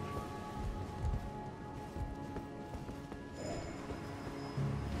around it.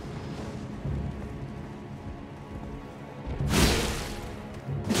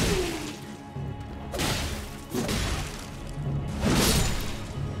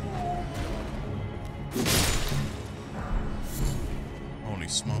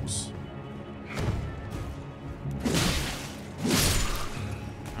 Smokes.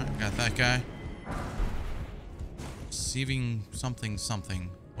 Alright, got that guy. Receiving something.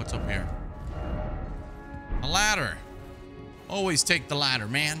 What's up here? A ladder. Always take the ladder,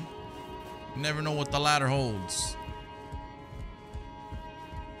 man. You never know what the ladder holds.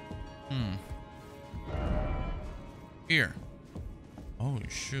 Here. Oh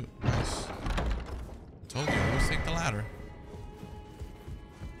shoot, nice. I told you, always take the ladder.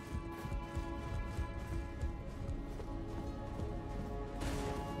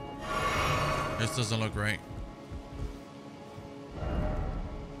 This doesn't look right.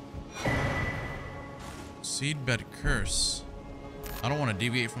 Seedbed curse. I don't want to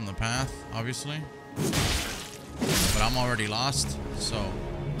deviate from the path, obviously. But I'm already lost, so...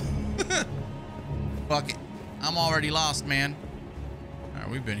 Fuck it. I'm already lost, man. Alright,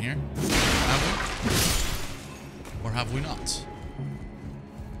 we've been here. Have we? Or have we not?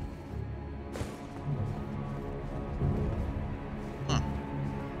 Huh.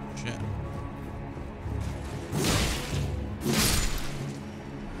 Shit.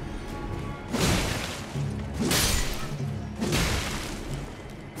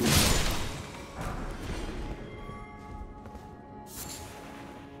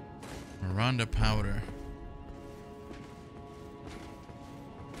 Ronda powder.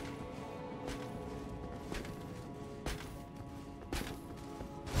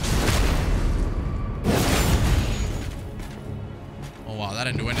 Oh wow, that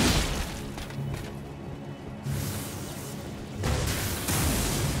didn't do anything.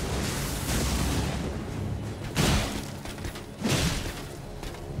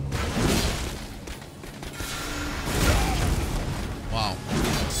 Wow.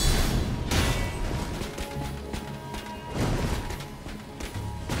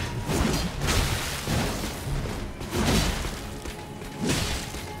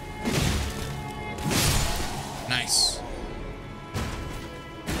 Nice.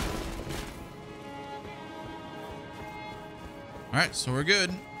 All right, so we're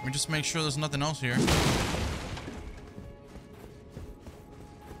good. We just make sure there's nothing else here.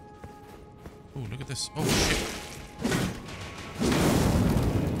 Oh, look at this. Oh, shit.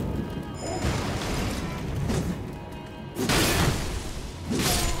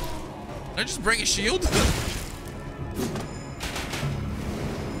 Did I just break a shield?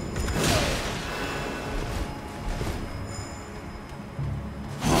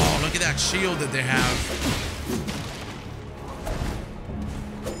 Oh, look at that shield that they have.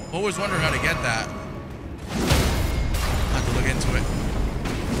 Always wonder how to get that. I'll have to look into it.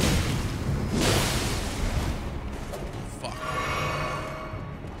 Fuck.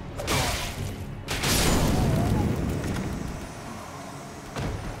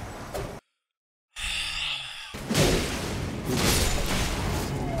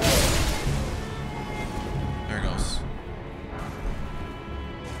 There it goes.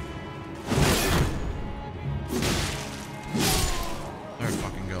 There it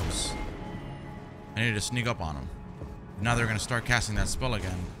fucking goes. I need to sneak up on them. Now they're gonna start casting that spell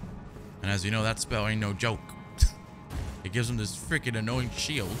again. And as you know, that spell ain't no joke. It gives them this freaking annoying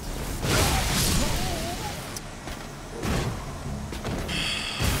shield.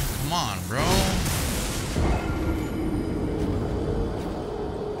 Come on, bro.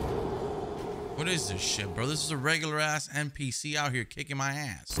 What is this shit, bro? This is a regular ass NPC out here kicking my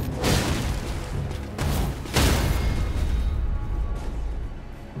ass.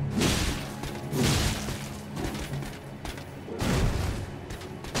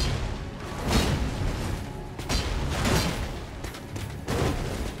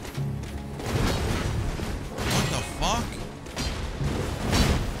 What the fuck?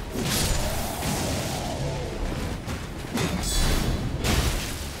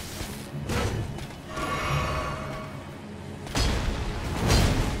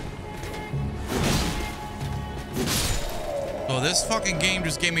 So this fucking game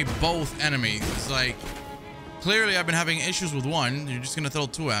just gave me both enemies. It's like, clearly I've been having issues with one. You're just gonna throw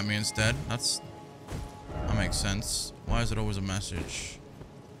two at me instead. That makes sense. Why is it always a message?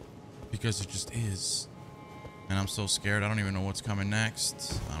 Because it just is. And I'm so scared. I don't even know what's coming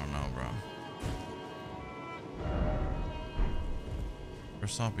next. I don't know, bro.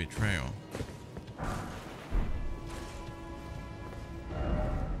 First off, betrayal.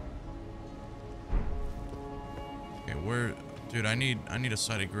 Okay, where... Dude, I need a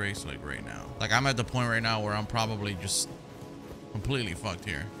sight of grace like right now. Like I'm at the point right now where I'm probably just completely fucked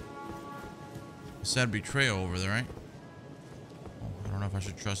here. It said betrayal over there, right? Oh, I don't know if I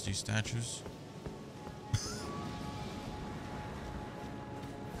should trust these statues.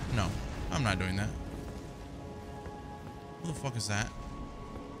 No, I'm not doing that. Who the fuck is that?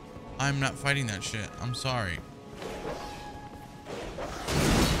 I'm not fighting that shit. I'm sorry.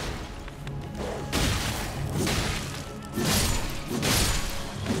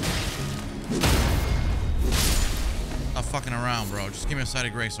 Stop fucking around, bro. Just give me a sight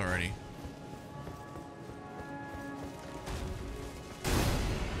of grace already.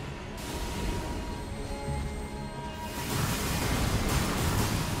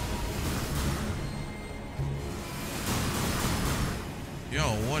 Yo,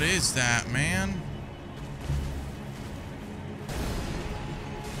 what is that, man?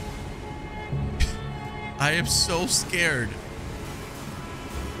 I am so scared.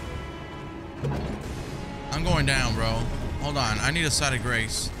 I'm going down, bro. Hold on. I need a sight of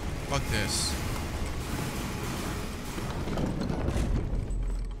grace. Fuck this.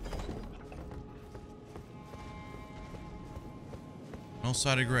 No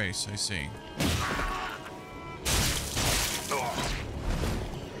sight of grace, I see.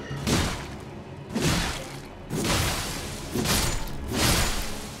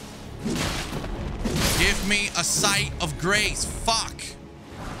 Give me a sight of grace. Fuck.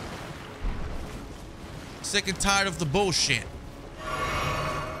 Sick and tired of the bullshit.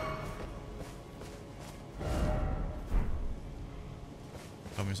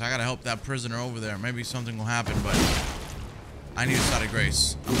 Feel me? So I gotta help that prisoner over there. Maybe something will happen, but I need a side of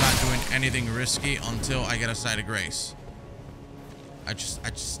grace. I'm not doing anything risky until I get a side of grace. I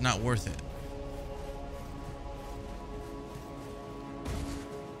just not worth it.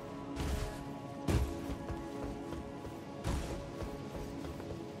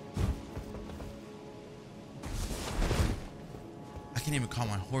 I can't even call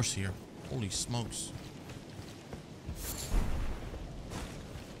my horse here. Holy smokes.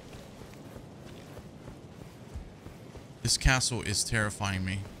 This castle is terrifying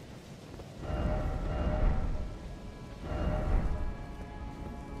me.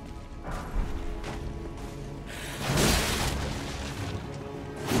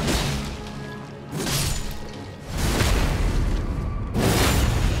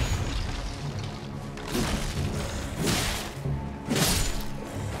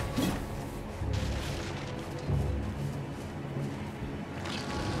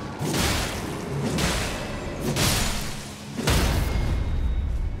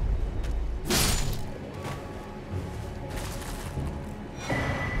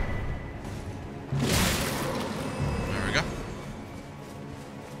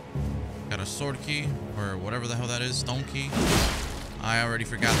 Sword key, or whatever the hell that is, stone key. I already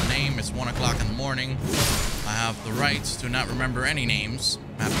forgot the name. It's 1 o'clock in the morning. I have the right to not remember any names,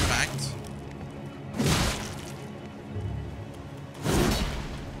 matter of fact.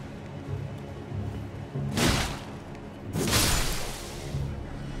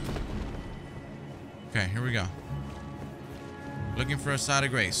 Okay, here we go. Looking for a side of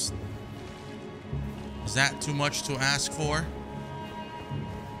grace. Is that too much to ask for?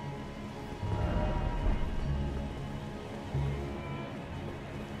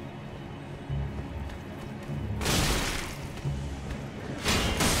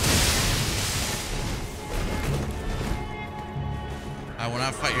 I will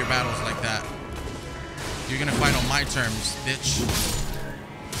not fight your battles like that. You're gonna fight on my terms, bitch.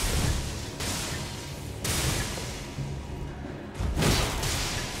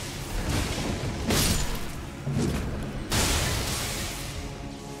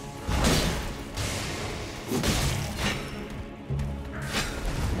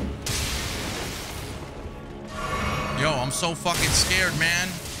 Yo, I'm so fucking scared, man.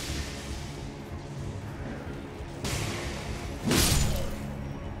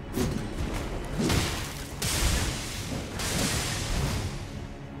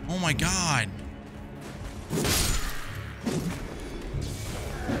 Oh my God.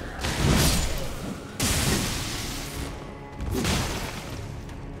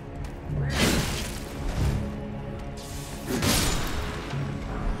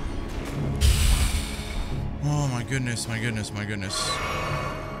 Oh my goodness, my goodness, my goodness.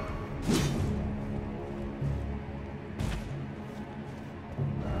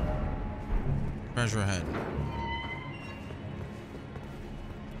 Treasure ahead.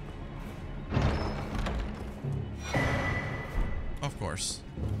 Of course.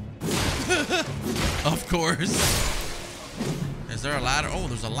 Of course. Is there a ladder? Oh,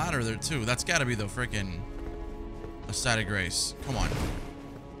 there's a ladder there too. That's gotta be the freaking a side of grace. Come on.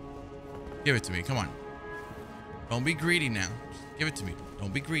 Give it to me. Come on. Don't be greedy now. Just give it to me.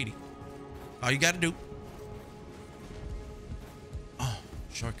 Don't be greedy. All you gotta do. Oh,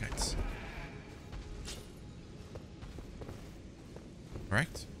 shortcuts.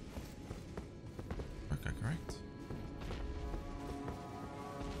 Correct? Shortcut, correct?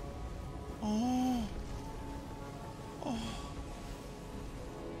 Oh. Oh.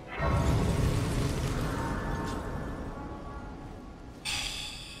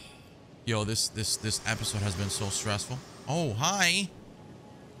 Yo, this episode has been so stressful. Oh, hi.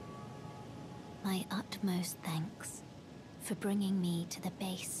 My utmost thanks for bringing me to the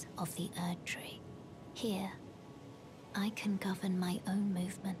base of the Erd Tree. Here, I can govern my own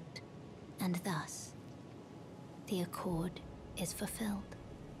movement, and thus, the accord is fulfilled.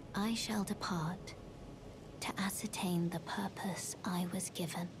 I shall depart to ascertain the purpose I was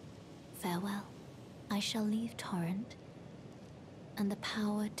given. Farewell. I shall leave Torrent and the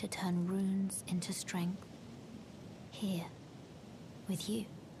power to turn runes into strength here with you.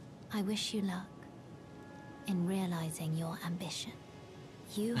 I wish you luck in realizing your ambition.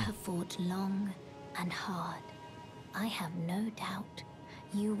 You have fought long and hard. I have no doubt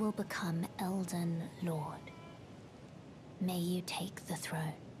you will become Elden Lord. May you take the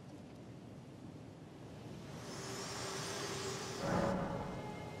throne.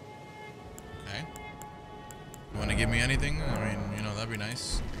 Okay. You want to give me anything? I mean, you know, that'd be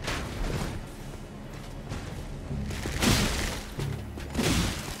nice.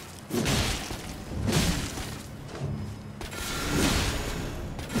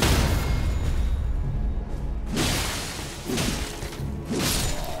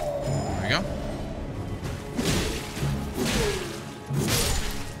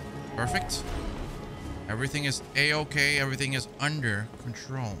 Perfect. Everything is a-okay. Everything is under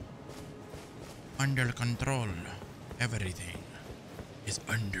control. Under control. Everything is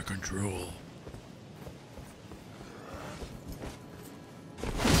under control.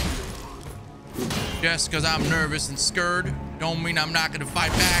 Just because I'm nervous and scared don't mean I'm not gonna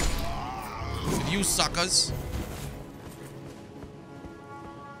fight back with you suckers.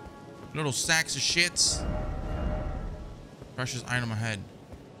 Little sacks of shits. Precious item ahead.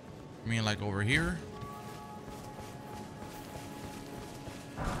 I mean, like over here.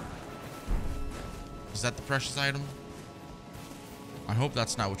 Is that the precious item? I hope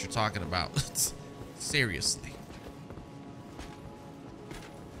that's not what you're talking about. Seriously.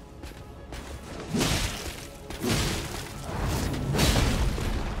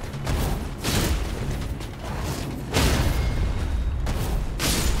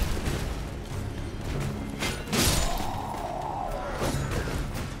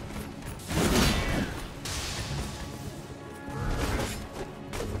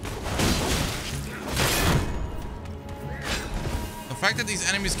 The fact that these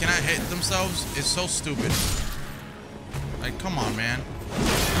enemies cannot hit themselves is so stupid. Like, come on, man.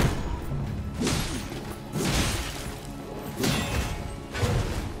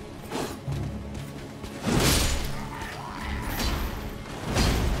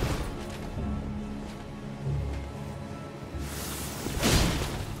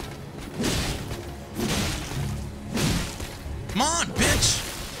 Come on, bitch.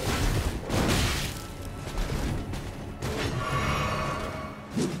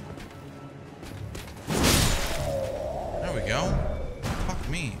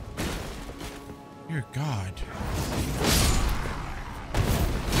 Dear God.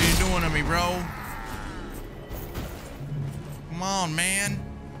 What are you doing to me, bro? Come on, man.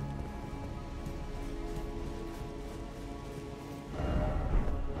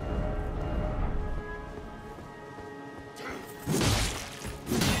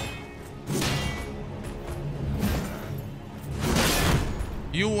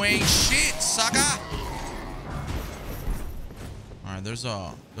 You ain't shit, sucker. Alright, there's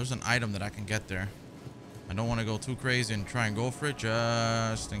an item that I can get there. I don't want to go too crazy and try and go for it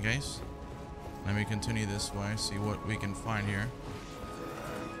just in case. Let me continue this way, see what we can find here.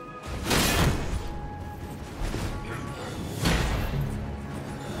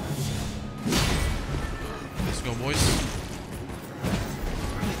 Let's go, boys.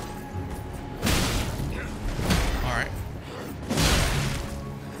 Alright.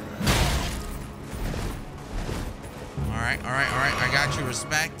 Alright. I got you.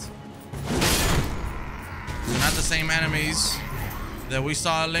 Respect. They're not the same enemies that we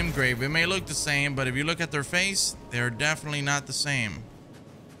saw at Limgrave. It may look the same, but if you look at their face, they're definitely not the same.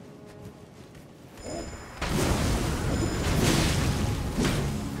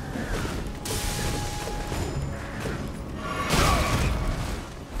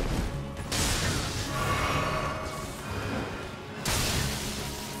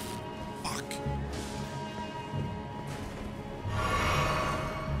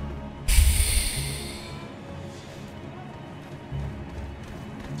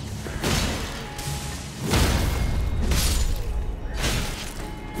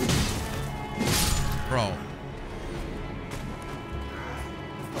 Bro.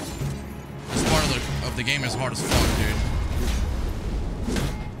 This part of the game is hard as fuck, dude.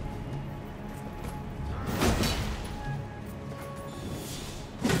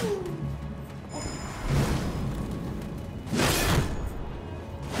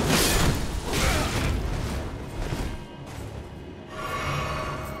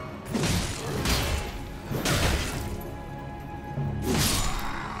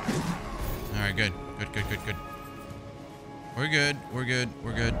 Alright, good. Good. We're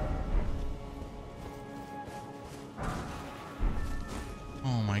good.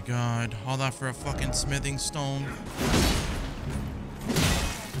 Oh my god. All that for a fucking smithing stone.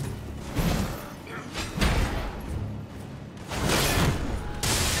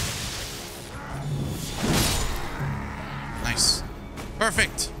 Nice.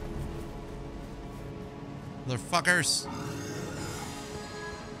 Perfect. Motherfuckers.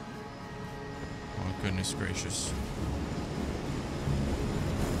 Oh, goodness gracious.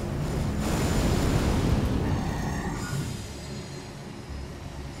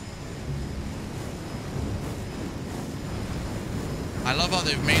 I love how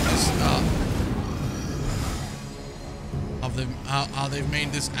they've made this how they've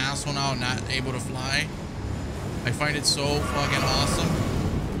made this asshole now not able to fly. I find it so fucking awesome.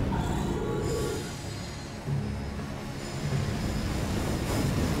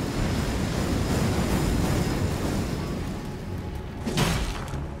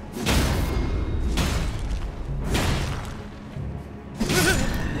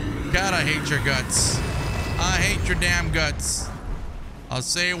 God, I hate your guts. I hate your damn guts. I'll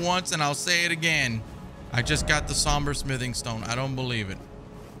say it once and I'll say it again. I just got the somber smithing stone. I don't believe it.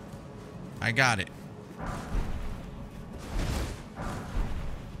 I got it.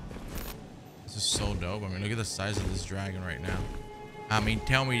 This is so dope. I mean, look at the size of this dragon right now. I mean,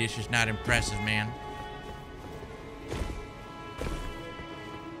 tell me this is not impressive, man.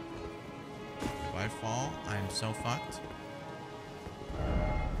 If I fall, I am so fucked.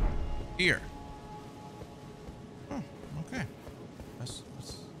 Here. Oh, okay. That's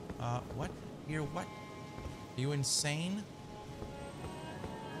what? Here, what? Are you insane?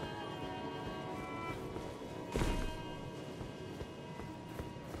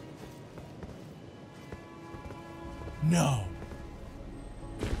 No.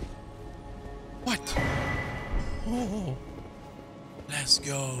 What? Oh, let's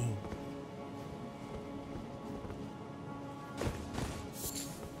go.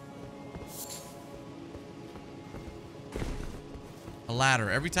 A ladder.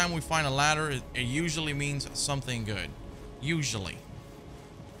 Every time we find a ladder, it usually means something good. Usually.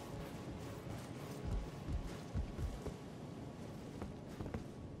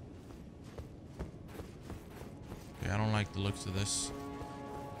 Okay, I don't like the looks of this.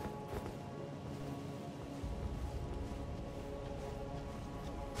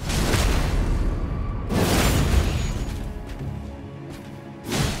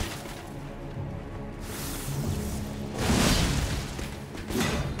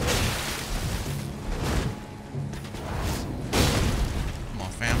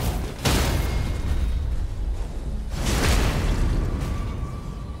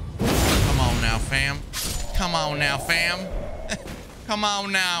 Come on now, fam. Come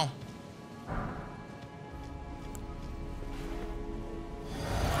on now.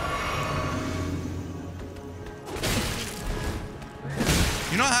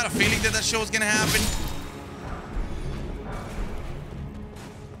 You know, I had a feeling that show was gonna happen.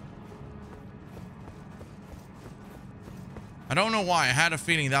 I don't know why. I had a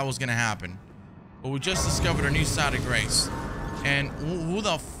feeling that was gonna happen. But we just discovered a new side of grace. And who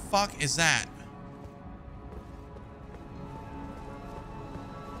the fuck is that?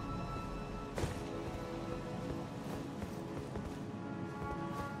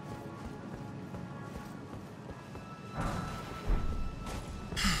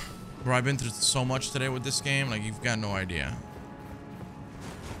 Bro, I've been through so much today with this game, like, you've got no idea.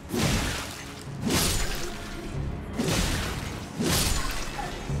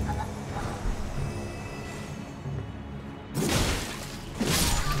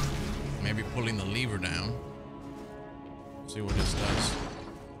 Maybe pulling the lever down. See what this does.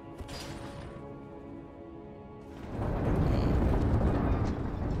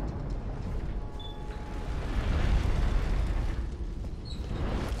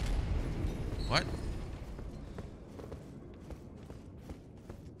 What?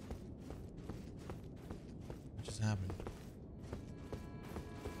 What just happened?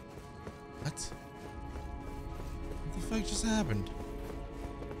 What? What the fuck just happened?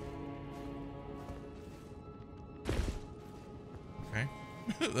 Okay.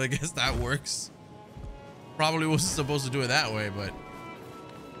 I guess that works. Probably wasn't supposed to do it that way, but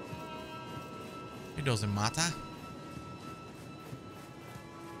it doesn't matter.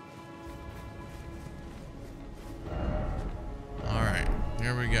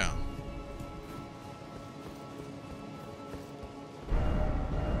 Here we go.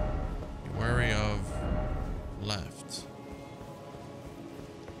 Be wary of left.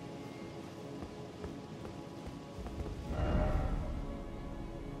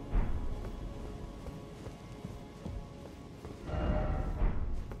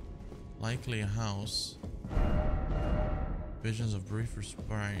 Likely a house. Visions of brief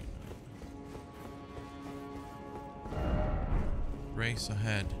respite. Race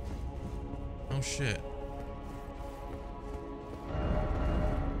ahead. Oh shit.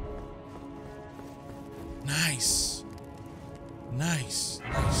 Nice. Nice.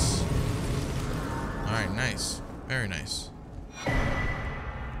 Nice. All right, nice. Very nice.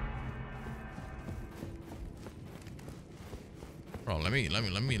 Bro, let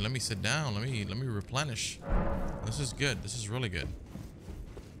me sit down. Let me replenish. This is good. This is really good.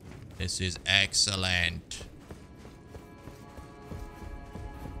 This is excellent.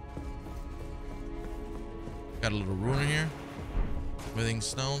 Got a little rune here. Smithing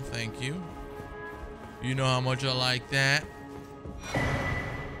stone, thank you. You know how much I like that.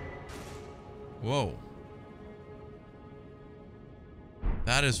 Whoa.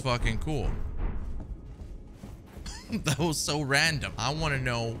 That is fucking cool. That was so random. I want to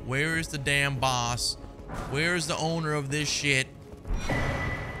know, where is the damn boss? Where is the owner of this shit?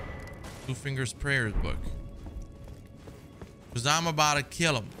 Two Fingers Prayers book. Because I'm about to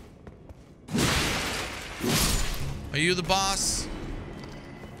kill him. Are you the boss?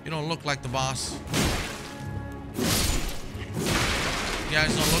 You don't look like the boss. You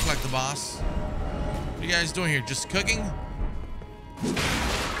guys don't look like the boss. What are you guys doing here? Just cooking?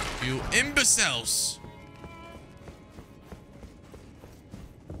 You imbeciles.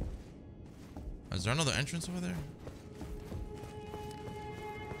 Is there another entrance over there?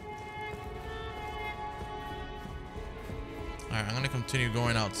 Alright, I'm gonna continue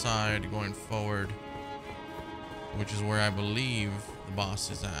going outside, going forward, which is where I believe the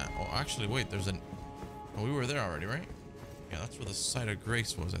boss is at. Oh, actually, wait, there's an... Oh, we were there already, right? Yeah, that's where the site of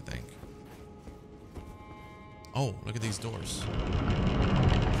grace was, I think. Oh, look at these doors.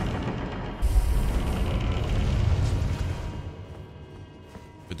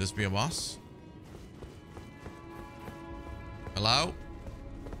 Could this be a boss? Hello?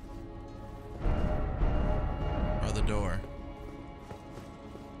 Or the door?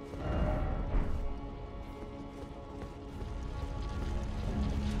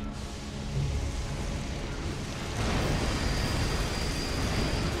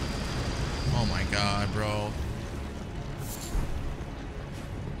 Oh my god, bro.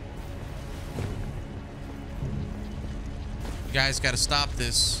 You guys gotta stop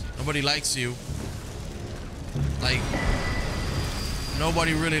this. Nobody likes you. Like,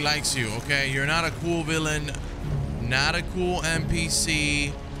 nobody really likes you, okay? You're not a cool villain, not a cool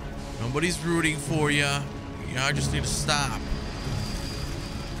NPC. Nobody's rooting for you. Y'all just need to stop.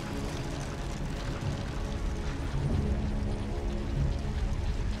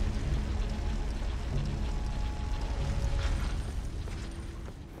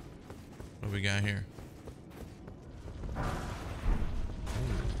 What do we got here?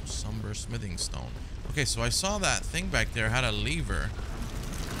 Ooh, Somber Smithing Stone. Okay, so I saw that thing back there had a lever.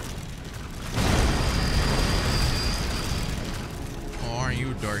 Oh, aren't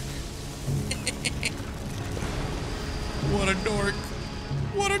you a dork? What a dork.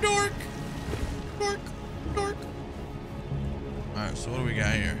 What a dork. Dork. Dork. Alright, so what do we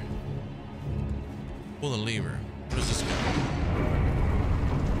got here? Pull the lever. What does this do?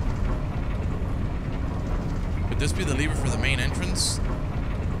 Would this be the lever for the main entrance?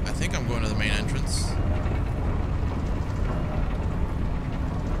 I think I'm going to the main entrance.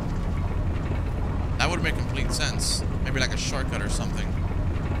 That would make complete sense. Maybe like a shortcut or something.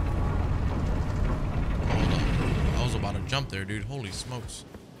 Hold on. I was about to jump there, dude. Holy smokes.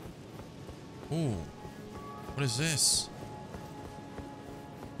 Ooh. What is this?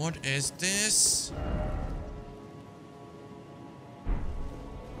 What is this?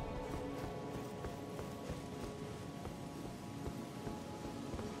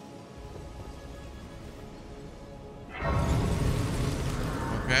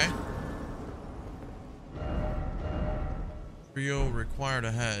 Okay. Trio required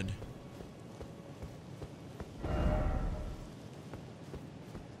ahead.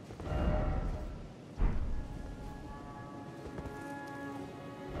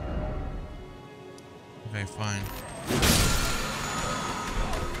 Okay, fine.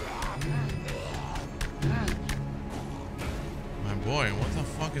 My boy, what the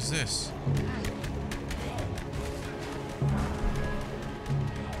fuck is this?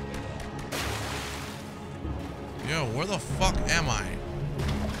 Yo, where the fuck am I?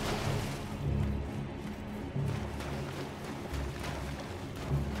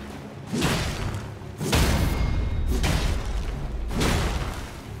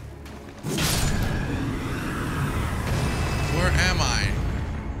 Where am I?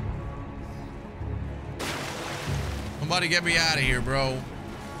 Somebody get me out of here, bro.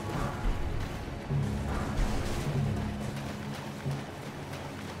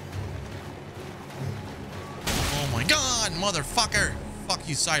 Motherfucker! Fuck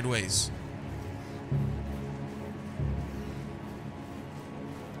you sideways.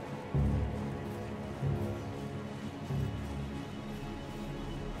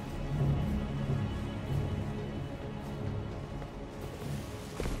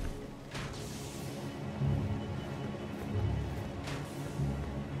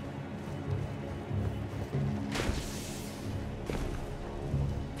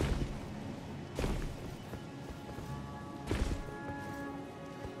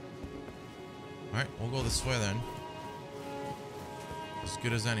 Alright, we'll go this way then. As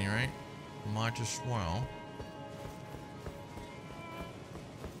good as any, right? Might as well.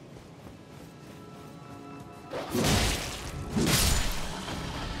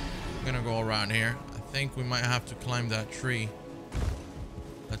 I'm gonna go around here. I think we might have to climb that tree.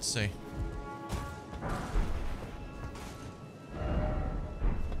 Let's see.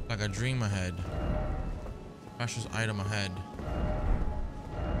 Like a dream ahead. Precious item ahead.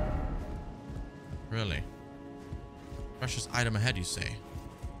 Really? Precious item ahead, you say?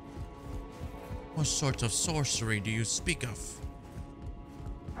 What sort of sorcery do you speak of?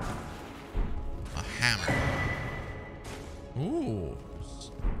 A hammer. Ooh.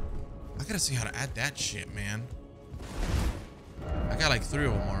 I gotta see how to add that shit, man. I got like 3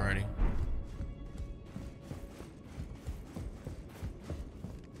 of them already.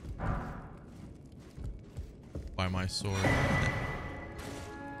 By my sword.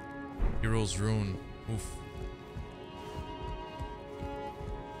 Hero's Rune. Oof.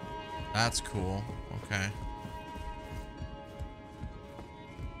 That's cool. Okay.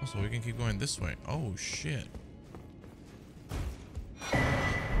 Oh, so we can keep going this way. Oh, shit.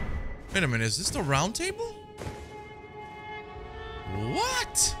 Wait a minute. Is this the round table?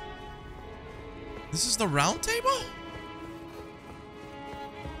 What? This is the round table?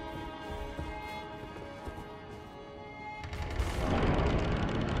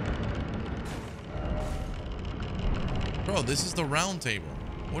 Bro, this is the round table.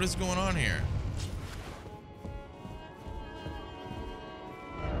 What is going on here?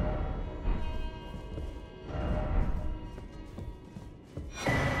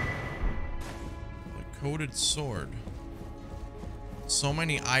 The coated sword. So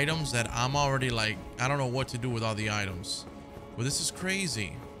many items that I'm already like, I don't know what to do with all the items. But this is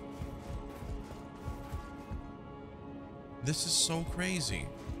crazy. This is so crazy.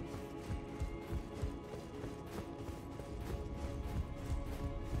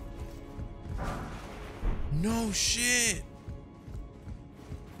 No shit.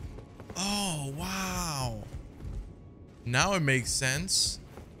 Oh, wow. Now it makes sense.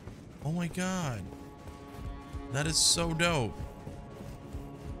 Oh my god. That is so dope.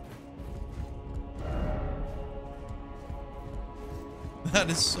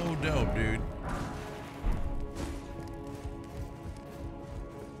 That is so dope, dude.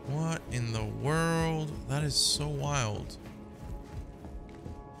 What in the world? That is so wild.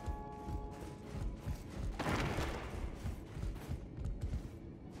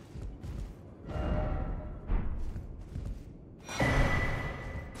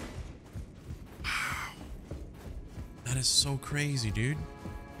 That is so crazy, dude.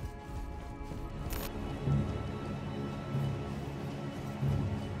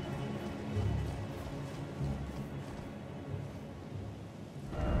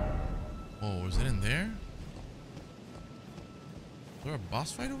 Oh, is it in there? Is there a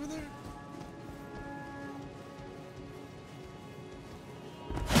boss fight over there?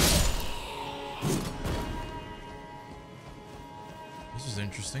 This is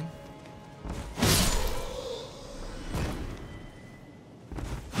interesting.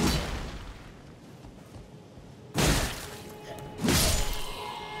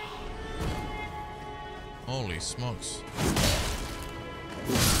 Holy smokes.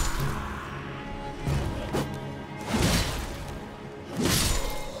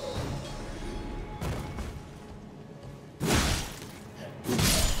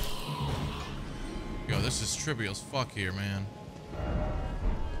 Yo, this is trippy as fuck here, man.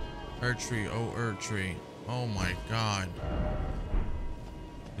 Tree, oh, tree. Oh my god.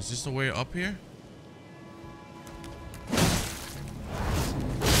 Is this the way up here?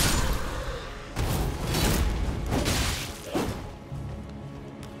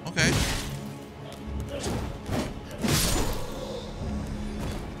 Okay.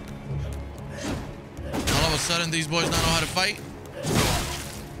 All of a sudden, these boys not know how to fight.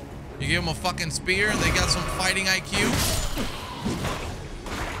 You give them a fucking spear and they got some fighting IQ.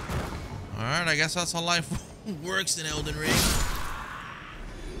 Alright, I guess that's how life works in Elden Ring.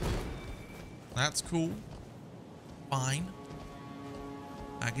 That's cool. Fine.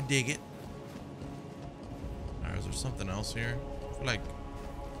 I can dig it. Alright, is there something else here? I feel like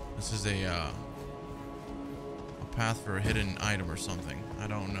this is a path for a hidden item or something. I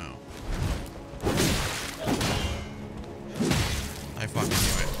don't know. I fucking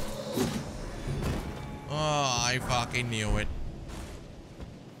knew it. Oh, I fucking knew it.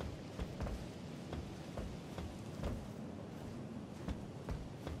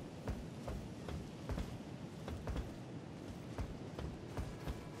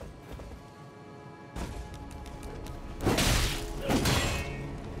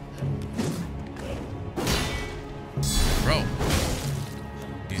 Bro,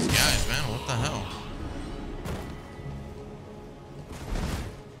 these guys, man, what the hell?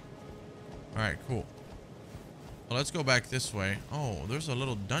 Alright, cool. Well, let's go back this way. Oh, there's a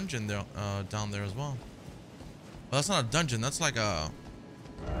little dungeon there, down there as well. Well, that's not a dungeon. That's like a...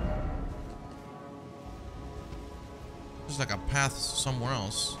 There's like a path somewhere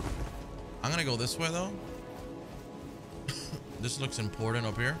else. I'm gonna go this way though. This looks important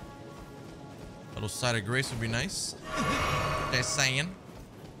up here. A little side of grace would be nice. Just saying.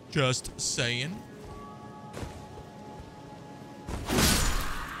 Just saying.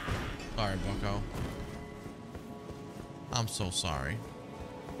 Sorry, bucko. I'm so sorry.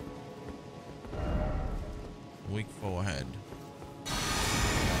 Weak forehead.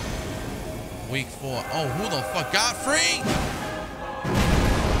 Weak four. Oh, who the fuck? Godfrey?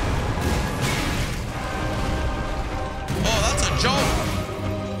 Oh, that's a joke.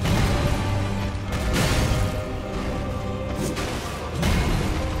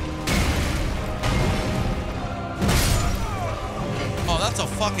 Oh, that's a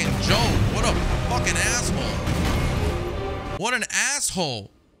fucking joke. What a fucking asshole. What an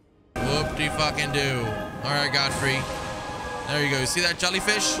asshole. Whoop-de-fucking-do. All right, Godfrey. There you go. You see that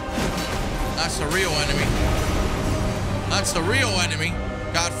jellyfish? That's the real enemy. That's the real enemy,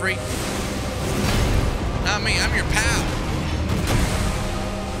 Godfrey. Not me. I'm your pal.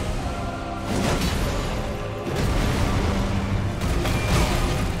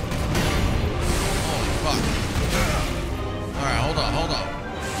 Holy fuck. All right, hold on, hold on.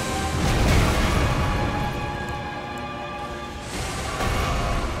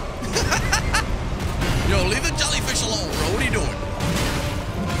 Yo, leave the jellyfish alone, bro. What are you doing?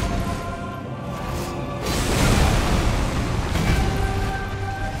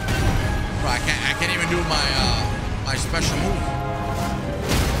 Bro, I can't even do my special move.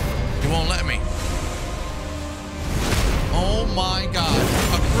 He won't let me. Oh my god.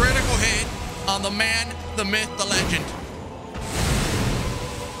 A critical hit on the man, the myth, the legend.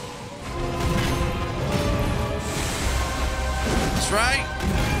 That's right.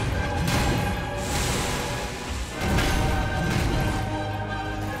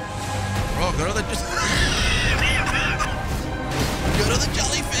 Bro, go to the go to the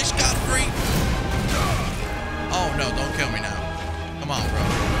jellyfish, Godfrey. Oh no, don't kill me now. Come on, bro.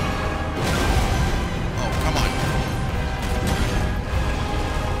 Oh, come on.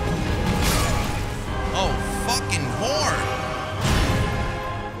 Oh, fucking whore.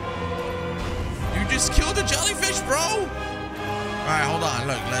 You just killed the jellyfish, bro. All right, hold on.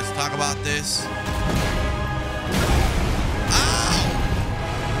 Look, let's talk about this.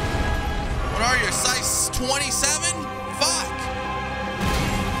 What are you, size 27? Fuck.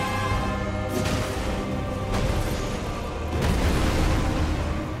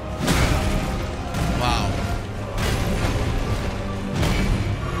 Wow.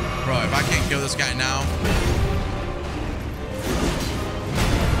 Bro, if I can't kill this guy now.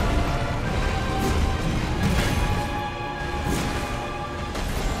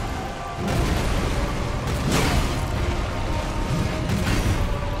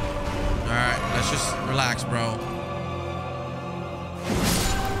 Just relax, bro.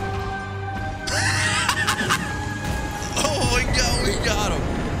 Oh my god, we got him.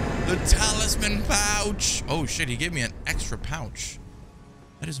 The talisman pouch. Oh shit, he gave me an extra pouch.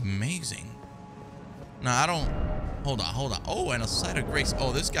 That is amazing. No, I don't. Hold on, hold on. Oh, and a side of grace.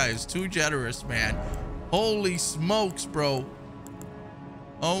 Oh, this guy is too generous, man. Holy smokes, bro.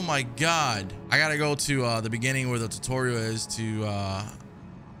 Oh my god. I gotta go to the beginning where the tutorial is to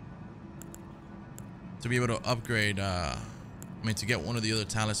be able to upgrade, I mean, to get one of the other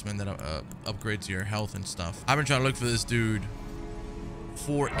talisman that upgrades your health and stuff. I've been trying to look for this dude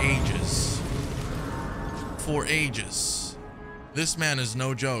for ages. For ages. This man is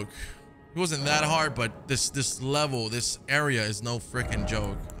no joke. It wasn't that hard, but this level, this area is no freaking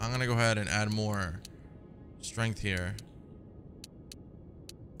joke. I'm gonna go ahead and add more strength here.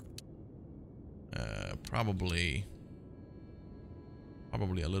 Probably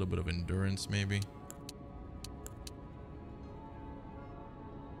a little bit of endurance, maybe.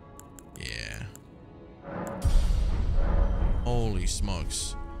 Yeah. Holy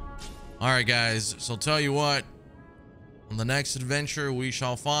smokes. All right, guys. So tell you what, on the next adventure, we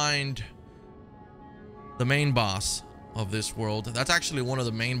shall find the main boss of this world. That's actually one of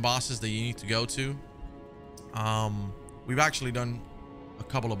the main bosses that you need to go to. We've actually done a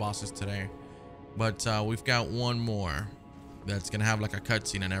couple of bosses today, but we've got one more that's gonna have like a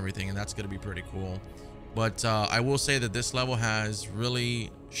cutscene and everything, and that's gonna be pretty cool. But I will say that this level has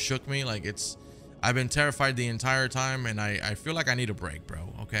really shook me. Like, I've been terrified the entire time, and I feel like I need a break,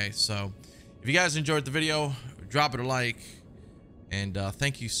 bro. Okay, so if you guys enjoyed the video, drop it a like, and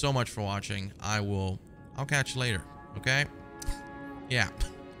thank you so much for watching. I'll catch you later. Okay, yeah.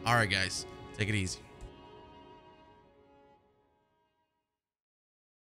 All right, guys, take it easy.